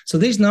Cup. So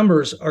these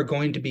numbers are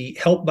going to be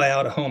helped by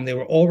out of home. They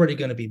were already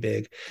going to be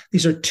big.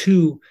 These are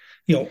two,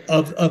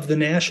 of the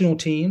national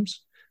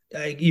teams.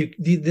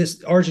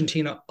 This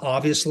Argentina,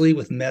 obviously,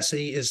 with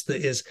Messi,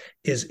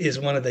 is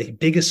one of the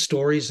biggest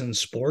stories in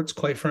sports,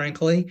 quite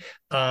frankly.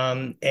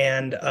 France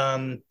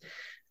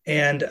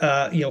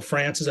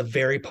is a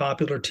very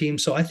popular team,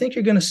 so I think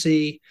you're going to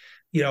see,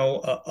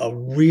 a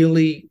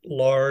really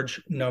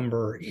large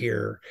number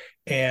here,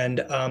 and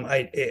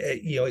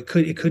it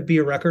could be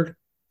a record,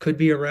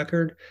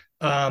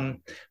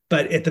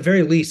 but at the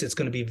very least, it's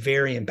going to be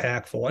very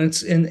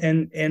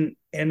impactful.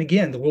 And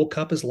again, the World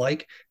Cup is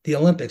like the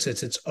Olympics;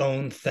 it's its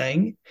own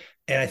thing.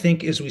 And I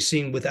think, as we've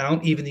seen,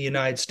 without even the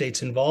United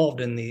States involved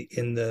in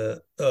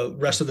the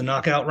rest of the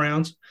knockout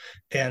rounds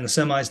and the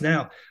semis,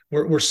 now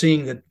we're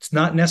seeing that it's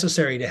not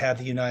necessary to have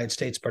the United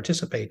States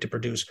participate to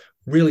produce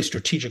really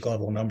strategic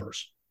level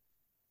numbers.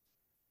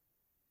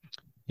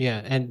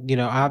 Yeah, and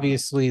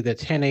obviously the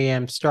 10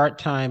 a.m. start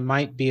time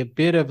might be a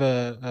bit of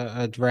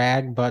a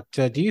drag, but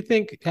do you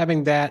think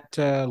having that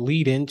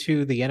lead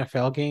into the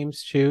NFL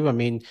games too? I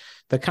mean,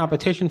 the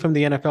competition from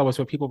the NFL was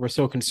what people were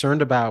so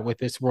concerned about with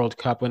this World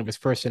Cup when it was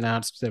first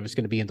announced that it was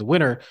going to be in the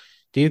winter.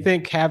 Do you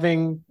think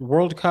having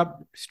World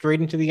Cup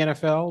straight into the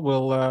NFL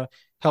will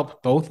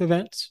help both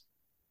events?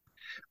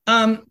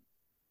 Well,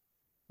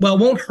 it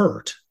won't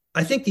hurt.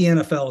 I think the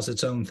NFL is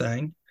its own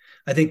thing.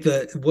 I think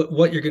that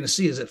what you're going to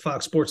see is that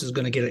Fox Sports is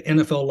going to get an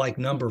NFL-like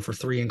number for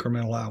 3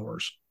 incremental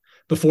hours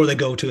before they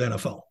go to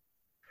NFL.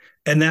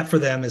 And that for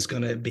them is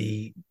going to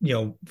be,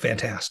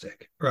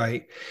 fantastic,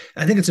 right?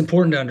 I think it's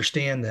important to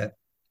understand that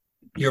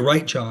you're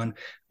right, John.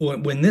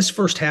 When this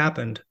first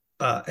happened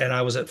and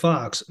I was at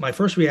Fox, my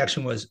first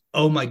reaction was,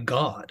 oh my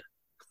God,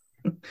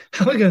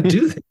 how are we going to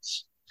do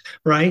this?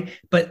 Right.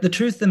 But the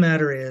truth of the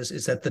matter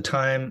is that the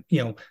time,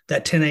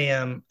 that 10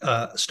 a.m.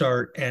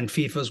 Start and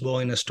FIFA's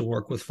willingness to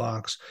work with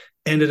Fox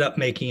ended up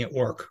making it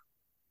work.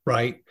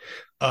 Right.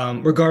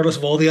 Regardless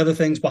of all the other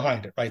things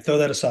behind it. Right. Throw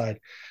that aside.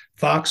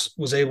 Fox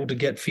was able to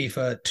get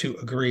FIFA to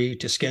agree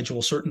to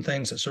schedule certain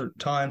things at certain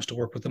times to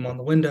work with them on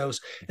the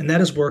windows. And that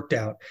has worked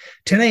out.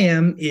 10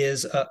 a.m.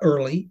 is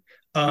early.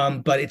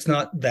 But it's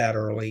not that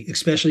early,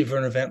 especially for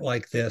an event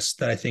like this,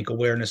 that I think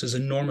awareness is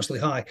enormously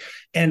high.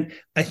 And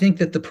I think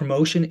that the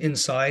promotion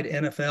inside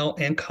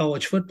NFL and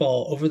college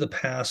football over the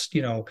past,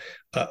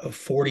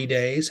 40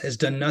 days has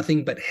done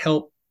nothing but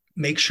help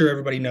make sure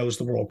everybody knows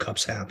the World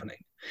Cup's happening.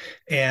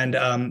 And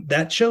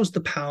that shows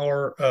the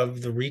power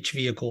of the reach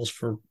vehicles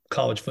for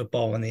college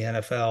football and the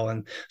NFL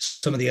and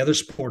some of the other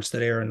sports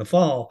that air in the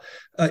fall.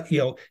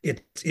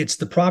 It's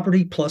the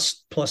property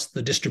plus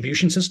the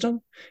distribution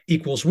system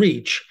equals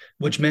reach,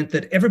 which meant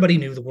that everybody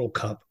knew the World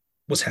Cup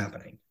was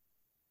happening,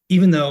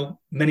 even though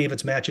many of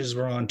its matches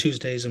were on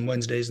Tuesdays and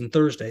Wednesdays and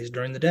Thursdays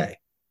during the day.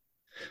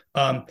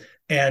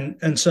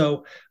 And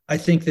so I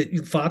think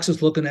that Fox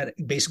is looking at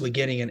basically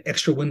getting an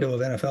extra window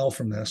of NFL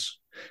from this.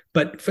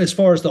 But as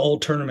far as the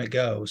old tournament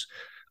goes,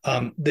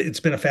 it's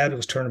been a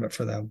fabulous tournament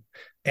for them,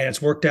 and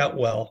it's worked out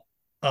well.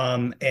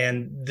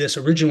 And this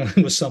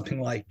originally was something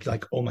like,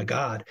 oh my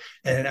God.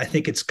 And I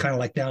think it's kind of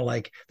like now,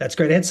 like, that's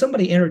great. I had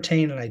somebody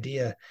entertain an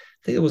idea. I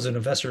think it was an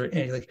investor.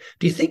 And like,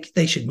 do you think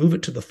they should move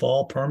it to the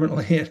fall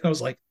permanently? And I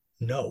was like,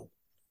 no,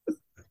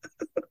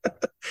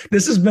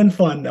 this has been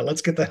fun. Now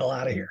let's get the hell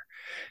out of here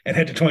and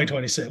head to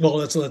 2026. Well,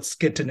 let's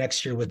get to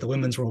next year with the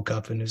Women's World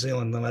Cup in New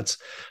Zealand. Then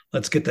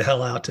let's get the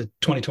hell out to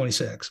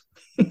 2026.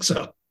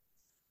 So,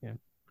 yeah.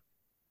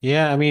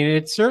 Yeah, I mean,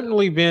 it's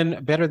certainly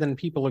been better than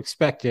people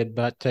expected,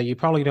 but you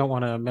probably don't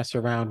want to mess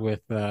around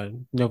with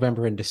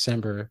November and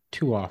December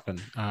too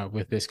often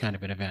with this kind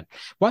of an event.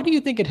 Why do you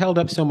think it held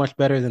up so much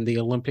better than the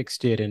Olympics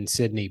did in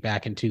Sydney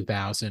back in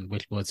 2000,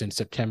 which was in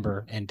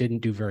September and didn't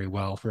do very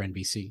well for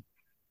NBC?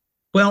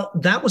 Well,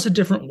 that was a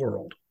different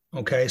world.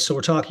 Okay, so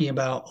we're talking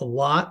about a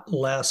lot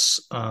less.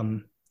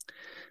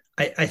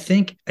 I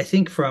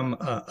think from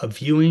a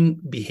viewing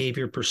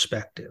behavior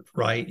perspective,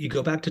 right? You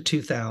go back to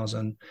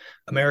 2000,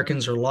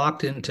 Americans are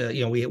locked into,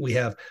 we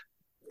have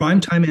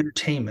primetime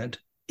entertainment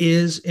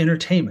is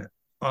entertainment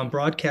on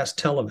broadcast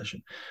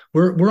television.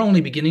 We're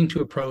only beginning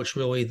to approach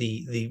really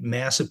the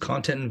massive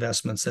content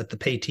investments that the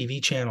pay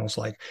TV channels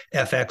like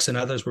FX and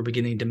others were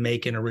beginning to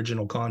make in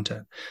original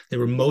content. They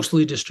were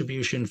mostly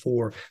distribution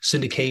for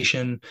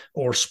syndication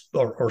or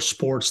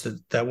sports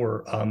that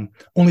were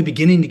only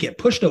beginning to get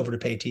pushed over to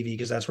pay TV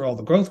because that's where all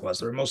the growth was.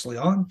 They were mostly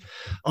on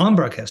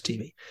broadcast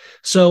TV.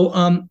 So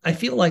I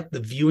feel like the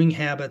viewing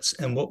habits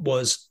and what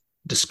was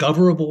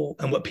discoverable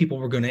and what people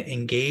were going to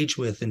engage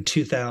with in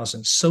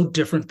 2000 so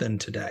different than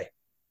today.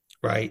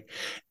 Right.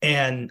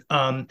 And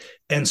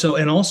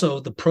also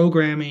the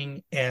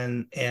programming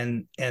and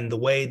the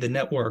way the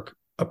network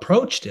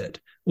approached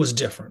it was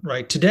different.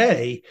 Right.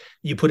 Today,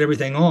 you put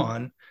everything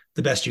on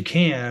the best you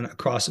can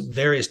across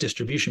various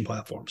distribution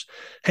platforms.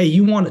 Hey,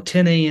 you want a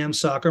 10 a.m.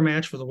 soccer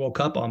match for the World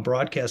Cup on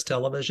broadcast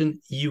television?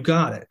 You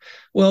got it.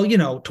 Well,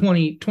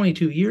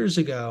 22 years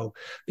ago,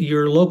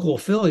 your local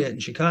affiliate in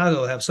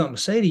Chicago have something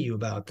to say to you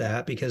about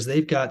that because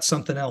they've got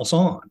something else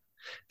on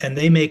and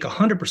they make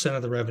 100%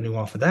 of the revenue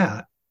off of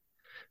that.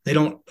 They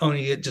don't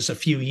only get just a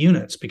few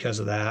units because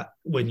of that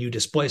when you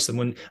displace them.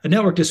 When a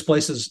network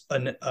displaces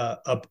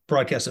a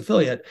broadcast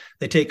affiliate,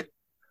 they take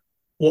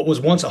what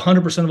was once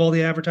 100% of all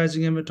the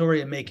advertising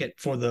inventory and make it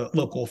for the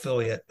local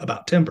affiliate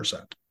about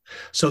 10%.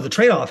 So the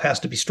trade-off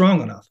has to be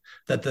strong enough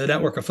that the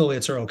network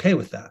affiliates are okay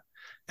with that.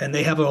 And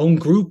they have their own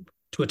group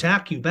to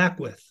attack you back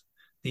with,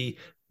 the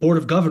board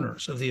of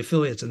governors of the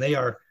affiliates, and they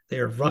are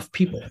rough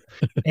people,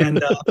 and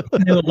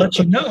they will let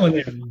you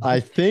know. I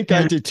think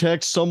I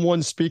detect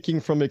someone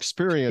speaking from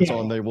experience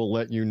on they will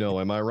let you know.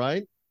 Am I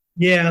right?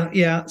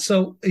 Yeah.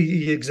 So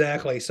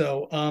exactly.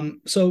 So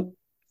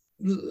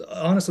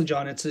honestly,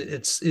 John,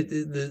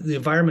 the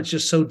environment's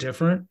just so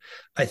different.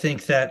 I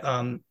think that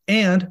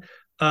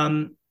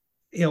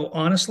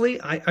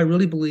honestly, I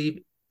really believe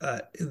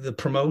the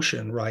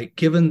promotion, right,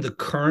 given the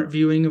current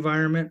viewing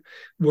environment,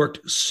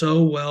 worked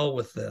so well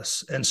with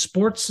this. And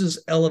sports'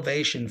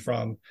 elevation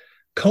from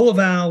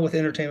co-eval with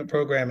entertainment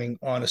programming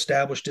on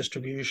established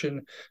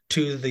distribution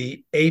to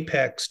the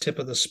apex tip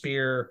of the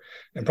spear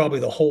and probably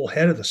the whole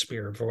head of the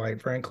spear,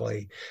 quite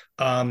frankly,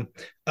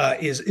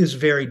 is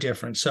very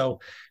different. So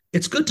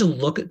it's good to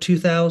look at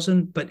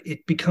 2000, but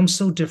it becomes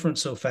so different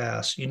so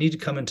fast. You need to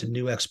come into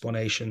new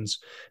explanations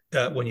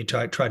when you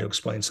try to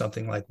explain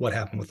something like what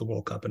happened with the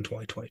World Cup in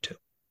 2022.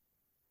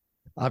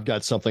 I've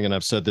got something, and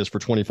I've said this for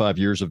 25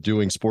 years of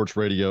doing sports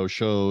radio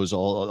shows,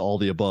 all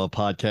the above,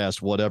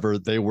 podcasts, whatever.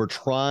 They were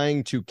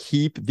trying to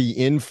keep the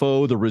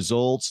info, the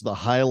results, the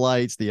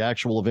highlights, the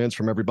actual events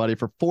from everybody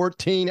for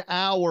 14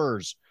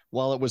 hours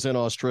while it was in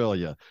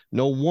Australia.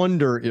 No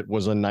wonder it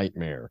was a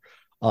nightmare.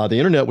 The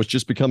internet was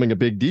just becoming a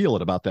big deal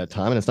at about that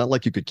time, and it's not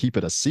like you could keep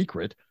it a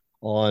secret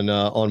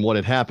on what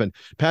had happened.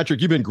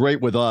 Patrick, you've been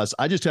great with us.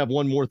 I just have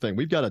one more thing.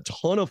 We've got a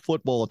ton of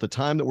football at the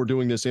time that we're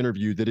doing this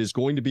interview that is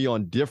going to be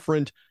on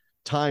different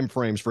time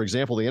frames. For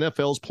example, the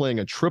NFL's playing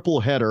a triple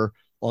header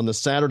on the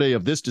Saturday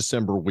of this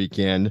December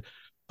weekend.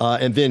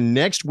 And then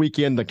next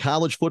weekend, the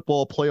college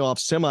football playoff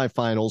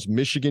semifinals,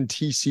 Michigan,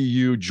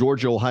 TCU,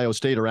 Georgia, Ohio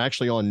State, are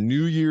actually on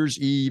New Year's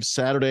Eve,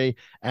 Saturday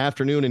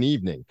afternoon and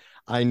evening.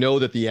 I know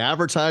that the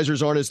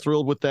advertisers aren't as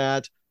thrilled with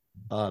that.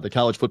 The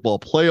college football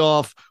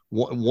playoff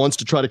wants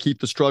to try to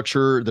keep the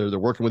structure. They're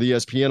working with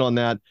ESPN on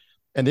that.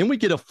 And then we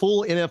get a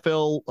full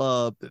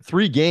NFL,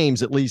 3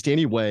 games at least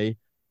anyway,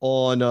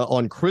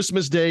 on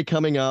Christmas Day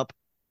coming up.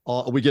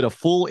 We get a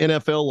full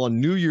NFL on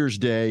New Year's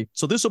Day.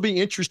 So this will be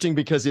interesting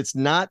because it's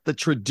not the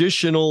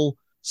traditional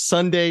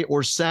Sunday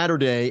or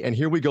Saturday. And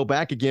here we go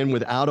back again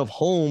with out of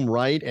home,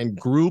 right? And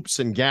groups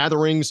and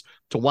gatherings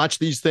to watch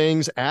these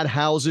things at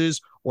houses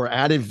or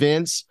at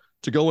events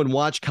to go and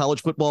watch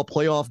college football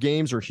playoff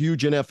games or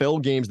huge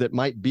NFL games that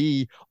might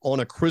be on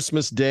a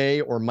Christmas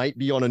Day or might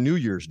be on a New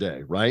Year's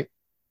Day, right?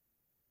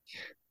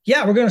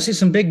 Yeah, we're going to see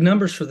some big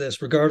numbers for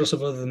this, regardless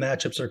of whether the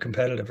matchups are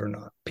competitive or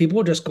not. People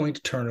are just going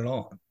to turn it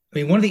on. I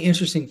mean, one of the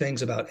interesting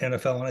things about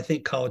NFL, and I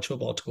think college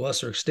football to a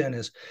lesser extent,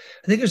 is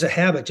I think there's a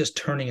habit just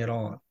turning it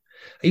on.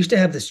 I used to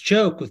have this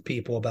joke with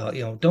people about,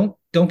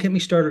 don't get me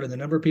started on the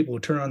number of people who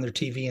turn on their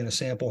TV in a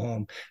sample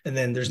home and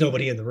then there's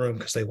nobody in the room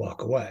because they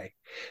walk away.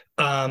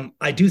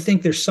 I do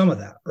think there's some of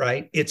that,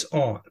 right? It's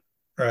on.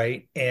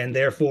 Right. And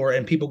therefore,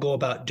 and people go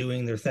about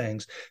doing their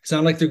things. It's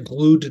not like they're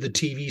glued to the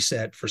TV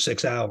set for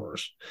 6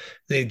 hours.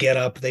 They get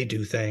up, they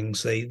do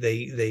things,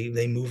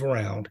 they move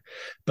around.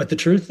 But the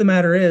truth of the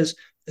matter is,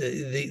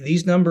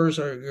 these numbers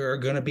are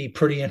going to be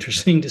pretty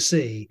interesting to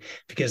see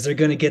because they're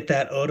going to get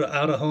that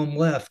out of home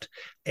left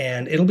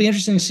And it'll be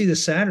interesting to see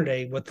this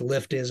Saturday what the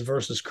lift is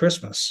versus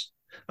Christmas.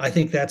 I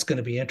think that's going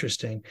to be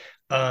interesting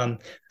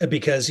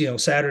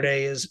because,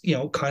 Saturday is,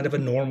 kind of a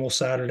normal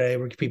Saturday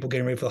where people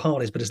getting ready for the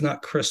holidays, but it's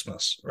not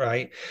Christmas,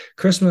 right?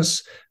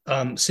 Christmas,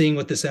 seeing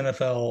what this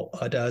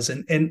NFL does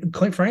and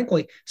quite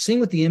frankly, seeing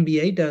what the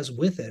NBA does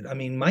with it. I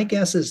mean, my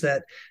guess is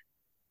that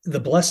the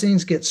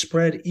blessings get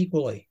spread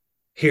equally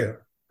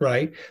here,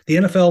 right? The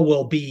NFL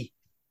will be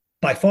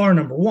by far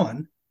number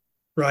one,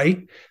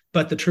 right?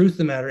 But the truth of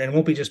the matter, and it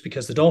won't be just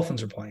because the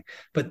Dolphins are playing,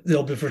 but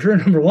they'll be for sure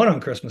number one on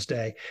Christmas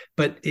Day.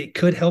 But it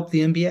could help the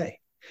NBA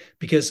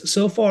because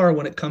so far,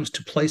 when it comes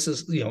to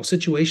places,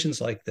 situations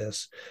like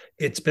this,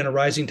 it's been a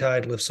rising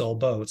tide lifts all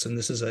boats. And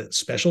this is a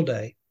special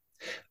day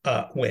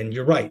when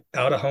you're right,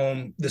 out of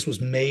home. This was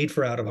made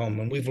for out of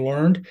home. And we've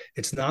learned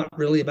it's not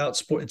really about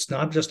sport. It's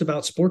not just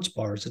about sports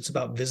bars. It's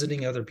about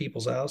visiting other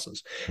people's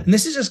houses. And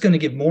this is just going to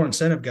give more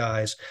incentive,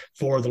 guys,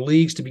 for the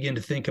leagues to begin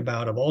to think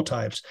about, of all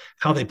types,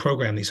 how they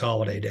program these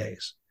holiday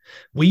days.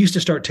 We used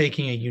to start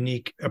taking a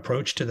unique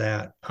approach to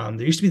that.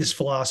 There used to be this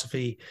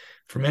philosophy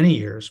for many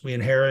years. We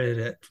inherited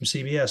it from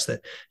CBS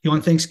that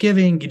on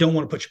Thanksgiving, you don't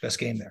want to put your best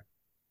game there.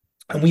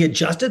 And we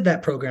adjusted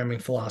that programming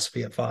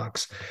philosophy at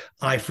Fox,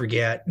 I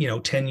forget,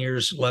 10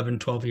 years, 11,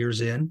 12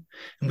 years in,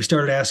 and we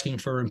started asking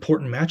for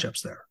important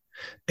matchups there.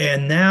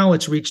 And now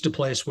it's reached a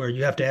place where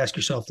you have to ask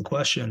yourself the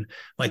question,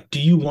 like,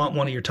 do you want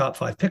one of your top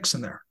 5 picks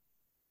in there?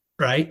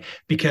 Right?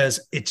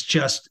 Because it's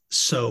just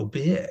so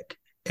big.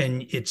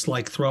 And it's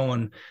like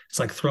throwing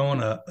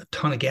a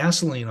ton of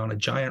gasoline on a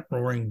giant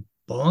roaring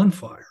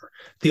bonfire.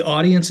 The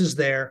audience is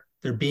there.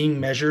 They're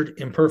being measured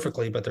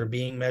imperfectly, but they're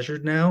being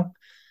measured now.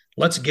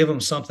 Let's give them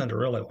something to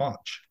really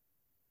watch.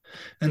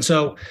 And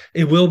so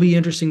it will be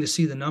interesting to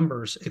see the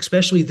numbers,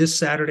 especially this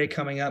Saturday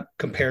coming up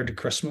compared to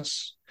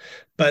Christmas.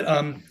 But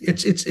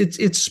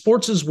it's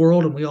sports'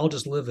 world, and we all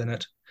just live in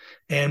it.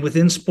 And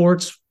within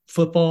sports,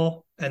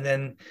 football, and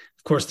then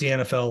of course the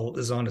NFL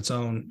is on its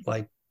own.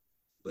 Like,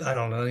 I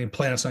don't know, the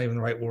planet's not even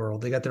the right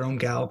world. They got their own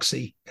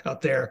galaxy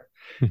out there,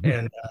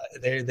 and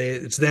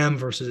it's them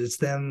versus it's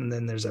them, and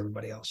then there's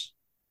everybody else.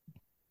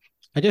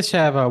 I just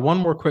have one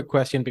more quick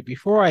question, but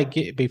before I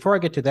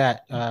get to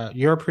that,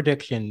 your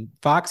prediction: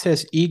 Fox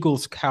has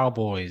Eagles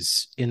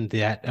Cowboys in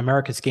that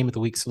America's Game of the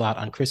Week slot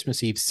on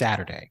Christmas Eve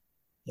Saturday.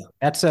 Yeah,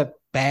 that's a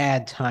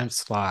bad time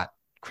slot.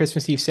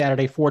 Christmas Eve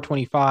Saturday,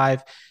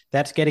 4:25.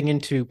 That's getting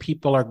into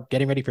people are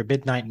getting ready for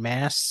midnight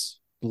mass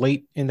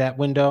late in that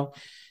window.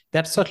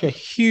 That's such a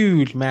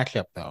huge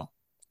matchup, though.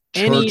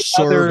 Church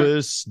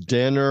service,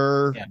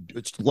 dinner,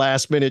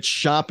 last minute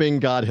shopping.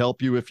 God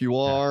help you if you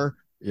are.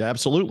 Yeah,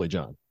 absolutely,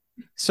 John.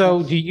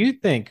 So do you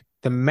think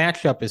the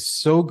matchup is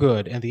so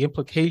good and the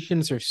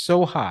implications are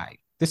so high?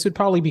 This would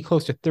probably be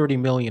close to 30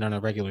 million on a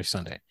regular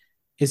Sunday.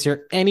 Is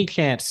there any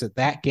chance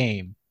that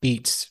game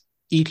beats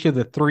each of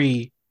the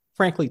 3,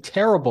 frankly,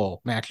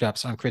 terrible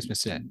matchups on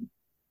Christmas Eve?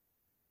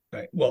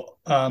 Right. Well,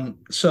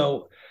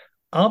 so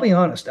I'll be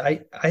honest.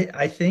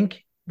 I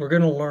think we're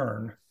going to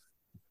learn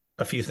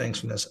a few things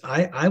from this.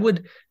 I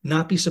would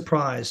not be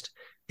surprised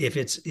if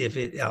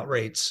it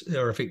outrates,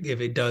 or if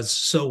it does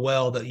so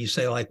well that you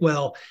say, like,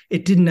 well,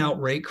 it didn't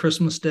outrate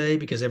Christmas Day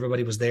because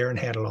everybody was there and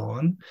had it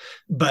on,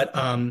 but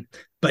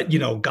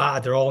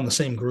God, they're all in the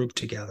same group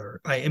together.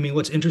 I mean,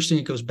 what's interesting,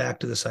 it goes back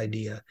to this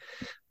idea.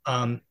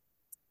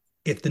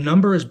 If the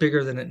number is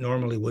bigger than it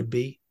normally would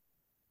be,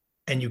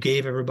 and you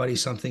gave everybody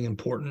something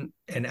important,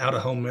 and out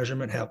of home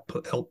measurement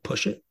help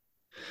push it,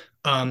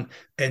 and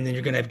then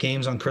you're going to have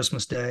games on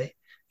Christmas Day,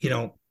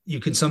 you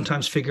can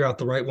sometimes figure out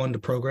the right one to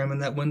program in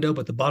that window,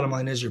 but the bottom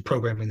line is you're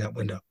programming that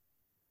window.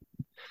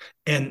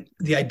 And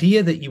the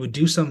idea that you would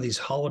do some of these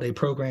holiday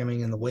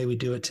programming in the way we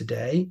do it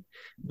today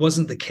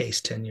wasn't the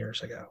case 10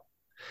 years ago.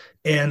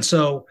 And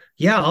so,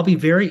 I'll be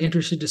very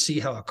interested to see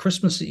how a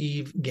Christmas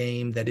Eve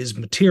game that is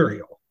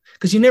material,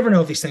 because you never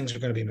know if these things are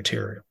going to be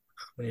material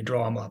when you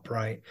draw them up,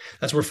 right?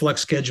 That's where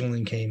flex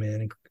scheduling came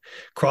in, and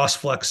cross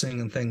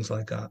flexing and things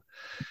like that.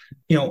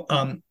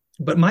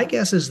 But my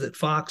guess is that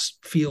Fox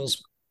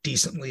feels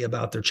decently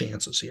about their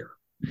chances here,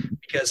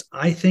 because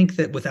I think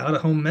that without a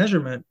home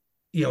measurement,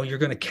 you're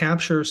going to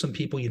capture some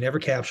people you never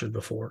captured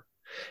before,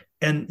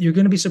 and you're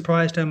going to be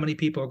surprised how many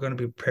people are going to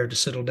be prepared to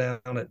settle down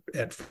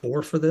at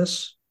 4 for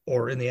this,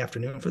 or in the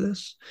afternoon for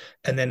this,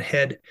 and then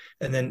head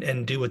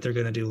and do what they're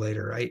going to do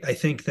later. I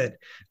think that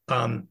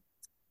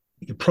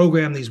you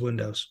program these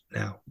windows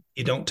now,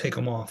 you don't take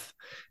them off,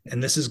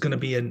 and this is going to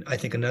be I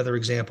think another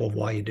example of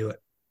why you do it.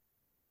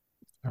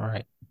 All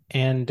right,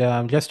 and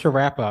just to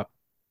wrap up,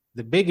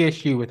 the big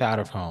issue with out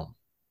of home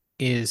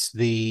is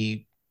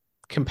the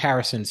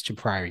comparisons to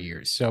prior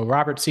years. So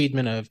Robert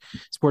Seidman of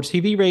Sports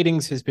TV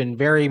Ratings has been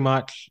very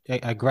much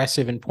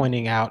aggressive in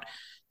pointing out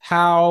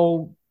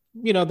how,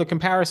 the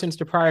comparisons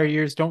to prior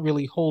years don't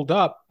really hold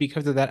up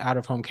because of that out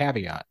of home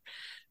caveat.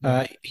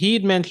 He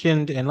had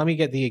mentioned, and let me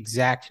get the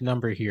exact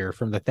number here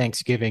from the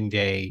Thanksgiving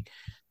Day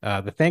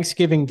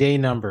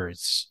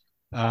numbers.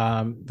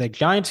 The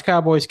Giants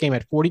Cowboys game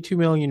had 42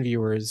 million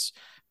viewers,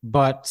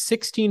 but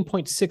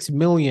 16.6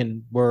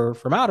 million were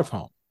from out of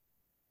home.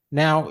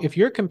 Now, if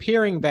you're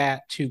comparing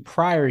that to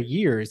prior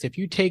years, if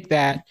you take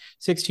that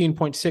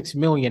 16.6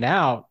 million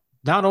out,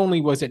 not only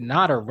was it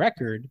not a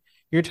record,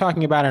 you're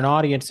talking about an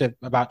audience of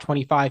about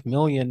 25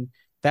 million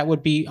that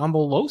would be on the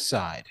low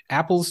side.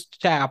 Apples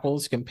to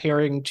apples,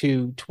 comparing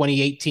to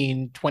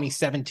 2018,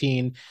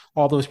 2017,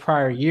 all those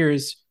prior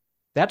years,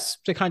 that's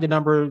the kind of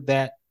number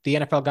that the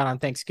NFL got on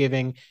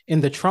Thanksgiving in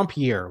the Trump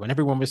year when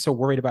everyone was so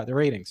worried about the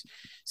ratings.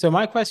 So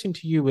my question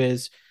to you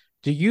is,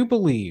 do you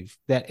believe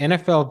that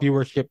NFL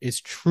viewership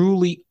is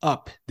truly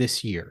up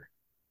this year?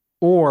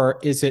 Or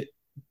is it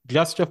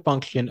just a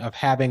function of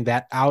having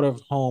that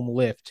out-of-home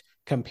lift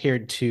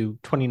compared to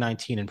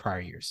 2019 and prior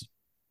years?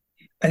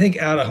 I think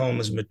out of home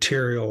is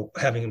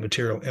having a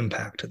material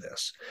impact to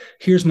this.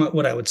 Here's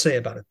what I would say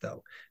about it,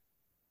 though.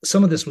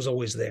 Some of this was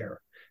always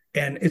there.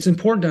 And it's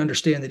important to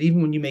understand that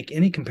even when you make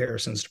any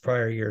comparisons to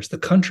prior years, the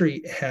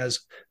country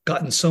has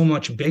gotten so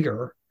much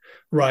bigger,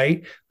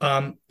 right?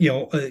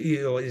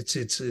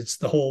 It's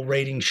the whole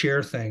rating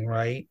share thing,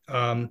 right?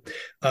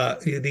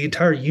 The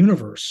entire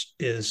universe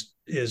is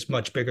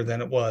much bigger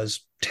than it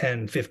was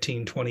 10,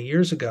 15, 20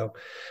 years ago.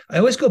 I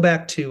always go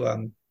back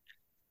to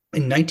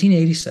in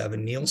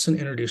 1987, Nielsen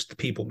introduced the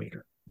People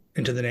Meter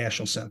into the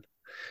national sample,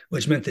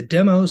 which meant that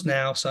demos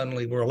now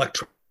suddenly were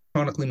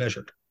electronically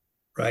measured,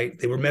 right?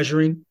 They were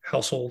measuring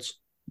households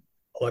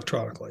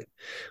electronically.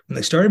 When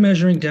they started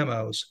measuring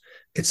demos,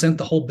 it sent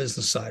the whole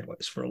business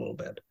sideways for a little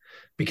bit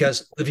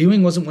because the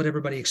viewing wasn't what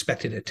everybody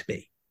expected it to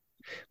be.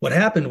 What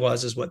happened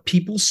was what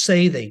people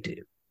say they do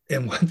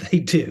and what they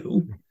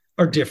do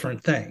are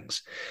different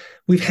things.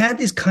 We've had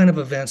these kind of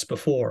events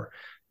before.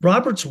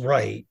 Robert's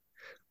right.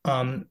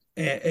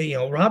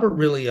 Robert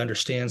really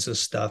understands this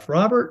stuff.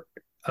 Robert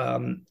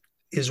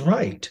is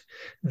right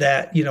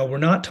that, we're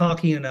not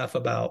talking enough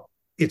about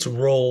its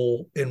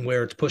role and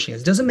where it's pushing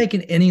us. It doesn't make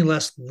it any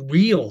less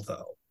real,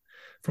 though,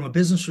 from a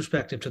business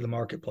perspective to the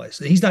marketplace.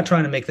 He's not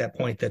trying to make that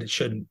point that it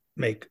shouldn't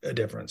make a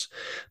difference,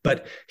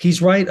 but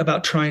he's right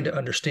about trying to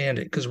understand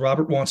it because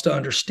Robert wants to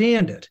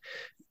understand it.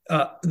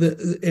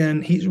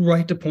 And he's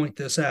right to point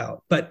this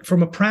out. But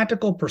from a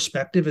practical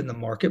perspective in the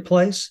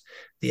marketplace,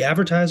 the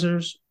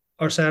advertisers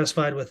are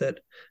satisfied with it,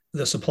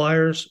 the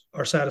suppliers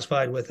are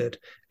satisfied with it,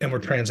 and we're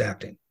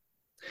transacting.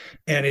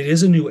 And it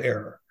is a new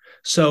era.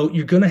 So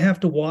you're going to have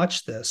to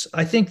watch this.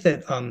 I think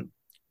that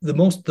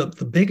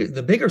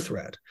the bigger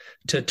threat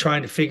to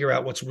trying to figure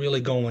out what's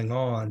really going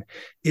on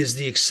is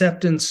the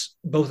acceptance,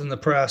 both in the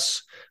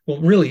press,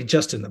 well, really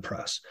just in the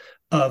press,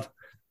 of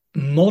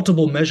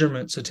multiple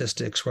measurement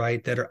statistics,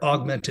 right, that are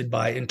augmented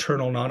by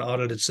internal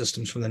non-audited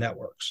systems from the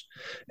networks.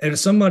 And as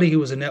somebody who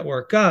was a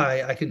network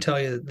guy, I can tell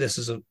you that this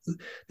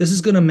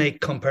is going to make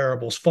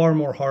comparables far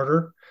more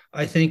harder,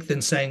 I think,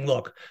 than saying,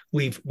 look,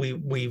 we've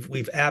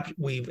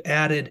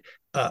added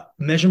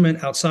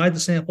measurement outside the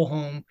sample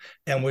home,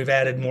 and we've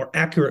added more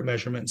accurate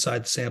measurement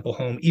inside the sample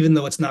home, even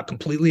though it's not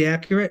completely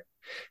accurate.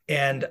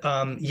 And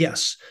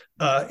yes,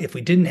 if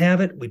we didn't have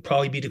it, we'd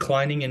probably be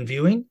declining in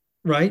viewing,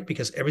 right?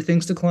 Because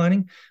everything's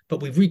declining,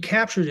 but we've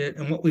recaptured it.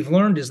 And what we've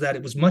learned is that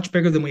it was much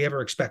bigger than we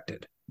ever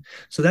expected.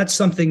 So that's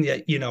something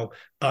that,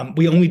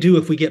 we only do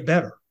if we get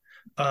better.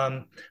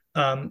 And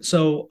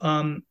so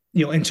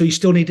you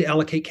still need to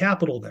allocate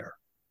capital there.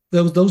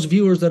 Those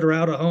viewers that are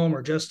out of home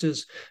are just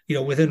as,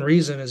 within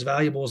reason, as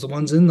valuable as the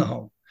ones in the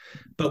home.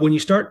 But when you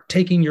start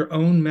taking your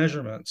own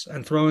measurements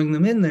and throwing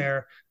them in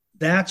there,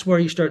 that's where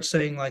you start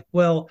saying, like,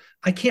 well,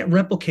 I can't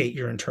replicate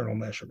your internal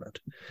measurement.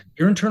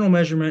 Your internal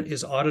measurement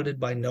is audited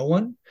by no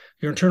one.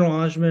 Your internal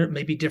measurement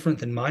may be different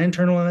than my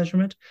internal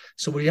measurement.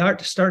 So we have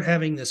to start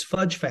having this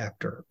fudge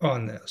factor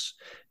on this.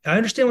 I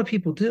understand why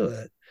people do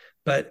it,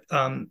 but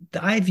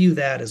I view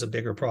that as a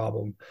bigger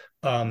problem,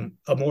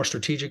 a more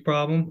strategic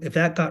problem. If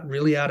that got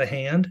really out of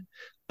hand,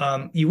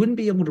 you wouldn't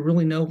be able to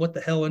really know what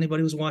the hell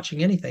anybody was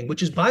watching anything,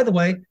 which is, by the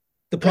way,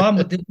 the problem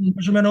with digital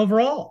measurement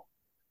overall.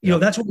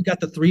 That's where we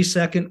got the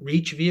 3-second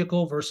reach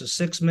vehicle versus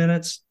 6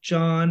 minutes,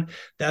 John.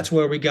 That's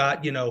where we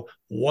got,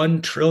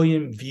 1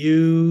 trillion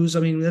views. I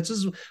mean, this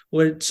is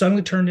what it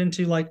suddenly turned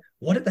into, like,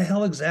 what the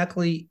hell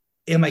exactly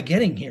am I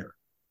getting here?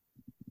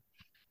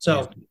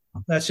 So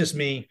that's just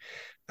me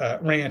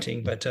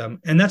ranting. But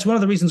and that's one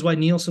of the reasons why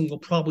Nielsen will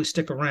probably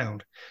stick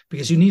around,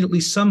 because you need at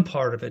least some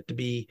part of it to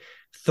be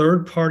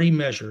third-party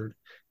measured.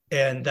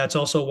 And that's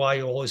also why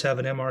you always have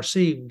an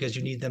MRC, because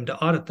you need them to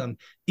audit them,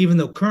 even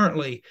though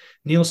currently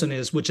Nielsen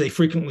is, which they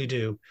frequently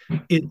do,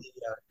 in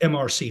the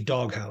MRC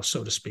doghouse,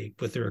 so to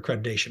speak, with their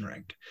accreditation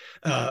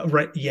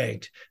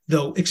yanked.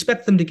 Though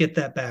expect them to get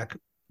that back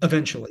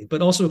eventually,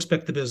 but also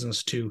expect the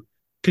business to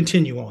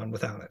continue on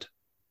without it.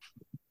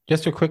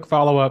 Just a quick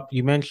follow-up.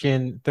 You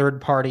mentioned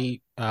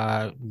third-party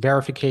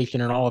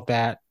verification and all of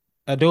that.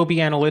 Adobe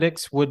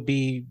Analytics would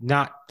be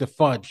not the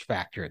fudge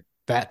factor.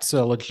 That's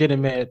a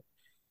legitimate,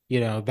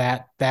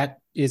 that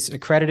is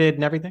accredited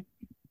and everything?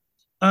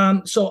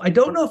 So I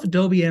don't know if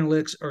Adobe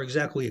Analytics are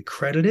exactly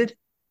accredited,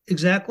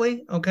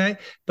 okay?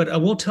 But I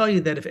will tell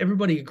you that if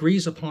everybody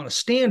agrees upon a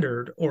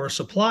standard or a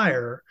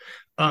supplier,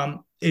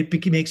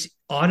 it makes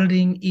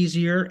auditing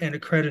easier and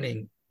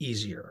accrediting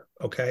easier.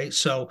 Okay.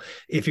 So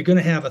if you're going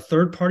to have a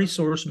third-party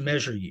source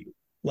measure you,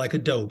 like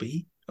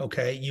Adobe,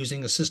 okay,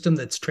 using a system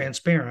that's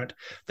transparent,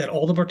 that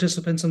all the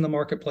participants in the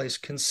marketplace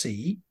can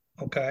see,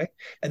 okay,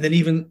 and then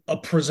even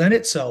present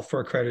itself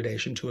for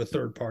accreditation to a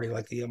third party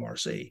like the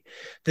MRC,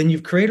 then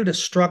you've created a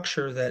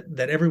structure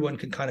that everyone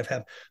can kind of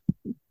have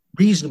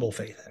reasonable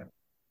faith in,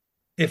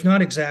 if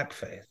not exact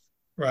faith,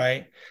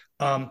 right?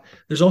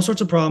 There's all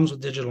sorts of problems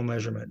with digital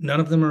measurement. None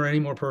of them are any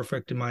more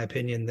perfect, in my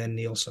opinion, than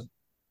Nielsen.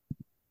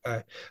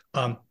 Okay?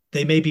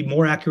 They may be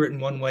more accurate in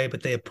one way,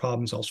 but they have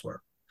problems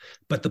elsewhere.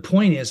 But the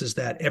point is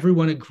that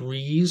everyone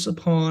agrees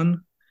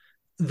upon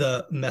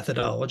the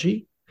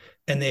methodology,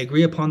 and they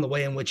agree upon the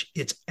way in which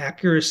its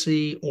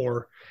accuracy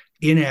or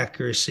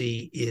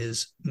inaccuracy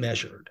is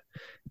measured.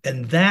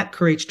 And that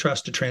creates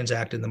trust to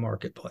transact in the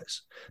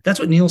marketplace. That's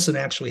what Nielsen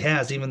actually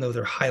has, even though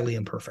they're highly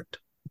imperfect.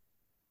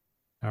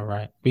 All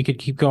right. We could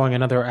keep going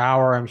another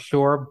hour, I'm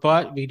sure,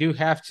 but we do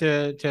have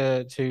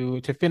to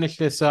finish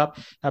this up.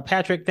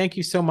 Patrick, thank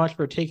you so much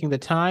for taking the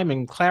time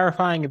and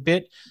clarifying a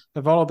bit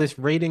of all of this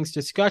ratings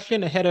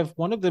discussion ahead of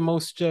one of the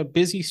most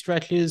busy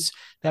stretches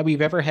that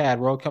we've ever had.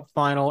 World Cup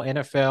final,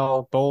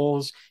 NFL,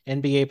 bowls,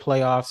 NBA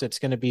playoffs. It's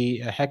going to be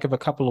a heck of a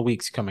couple of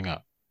weeks coming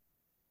up.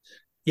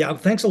 Yeah,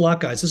 thanks a lot,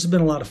 guys. This has been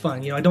a lot of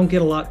fun. I don't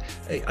get a lot.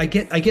 I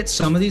get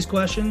some of these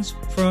questions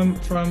from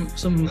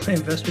some of my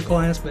investor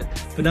clients, but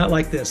not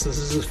like this. This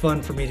is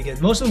fun for me to get.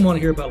 Most of them want to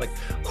hear about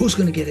who's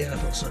going to get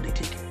NFL Sunday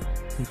ticket.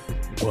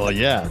 Well,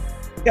 yeah.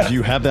 Do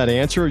you have that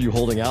answer? Are you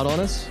holding out on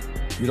us?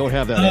 You don't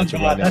have that answer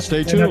right now.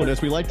 Stay tuned.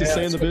 As we like to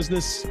say in the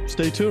business,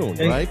 stay tuned,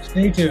 right?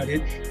 Stay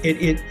tuned.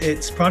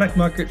 Its product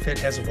market fit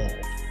has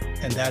evolved,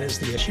 and that is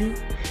the issue.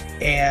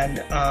 And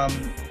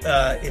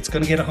it's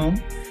going to get a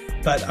home,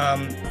 but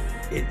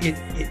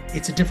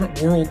it's a different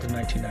world than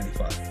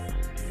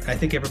 1995. I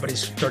think everybody's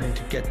starting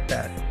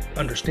to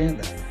understand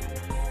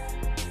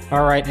that.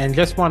 All right, and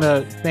just want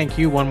to thank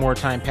you one more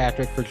time,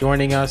 Patrick, for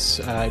joining us.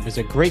 It was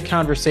a great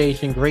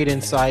conversation, great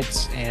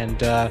insights,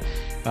 and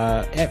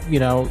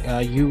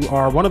you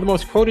are one of the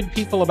most quoted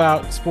people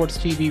about sports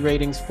TV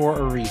ratings for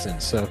a reason.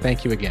 So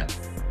thank you again.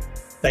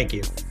 Thank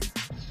you.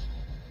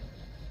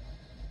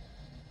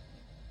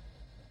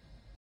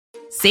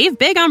 Save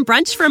big on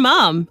brunch for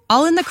mom,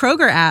 all in the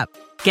Kroger app.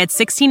 Get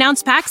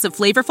 16-ounce packs of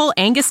flavorful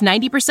Angus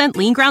 90%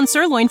 lean ground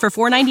sirloin for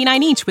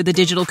 $4.99 each with a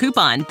digital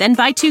coupon. Then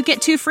buy 2,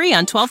 get 2 free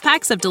on 12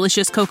 packs of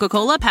delicious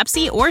Coca-Cola,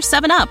 Pepsi, or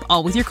 7-Up,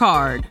 all with your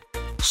card.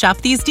 Shop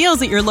these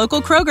deals at your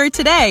local Kroger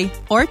today,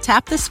 or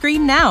tap the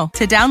screen now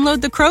to download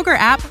the Kroger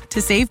app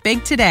to save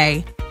big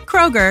today.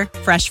 Kroger,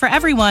 fresh for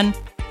everyone.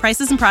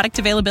 Prices and product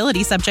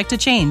availability subject to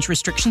change.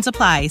 Restrictions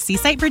apply. See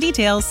site for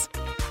details.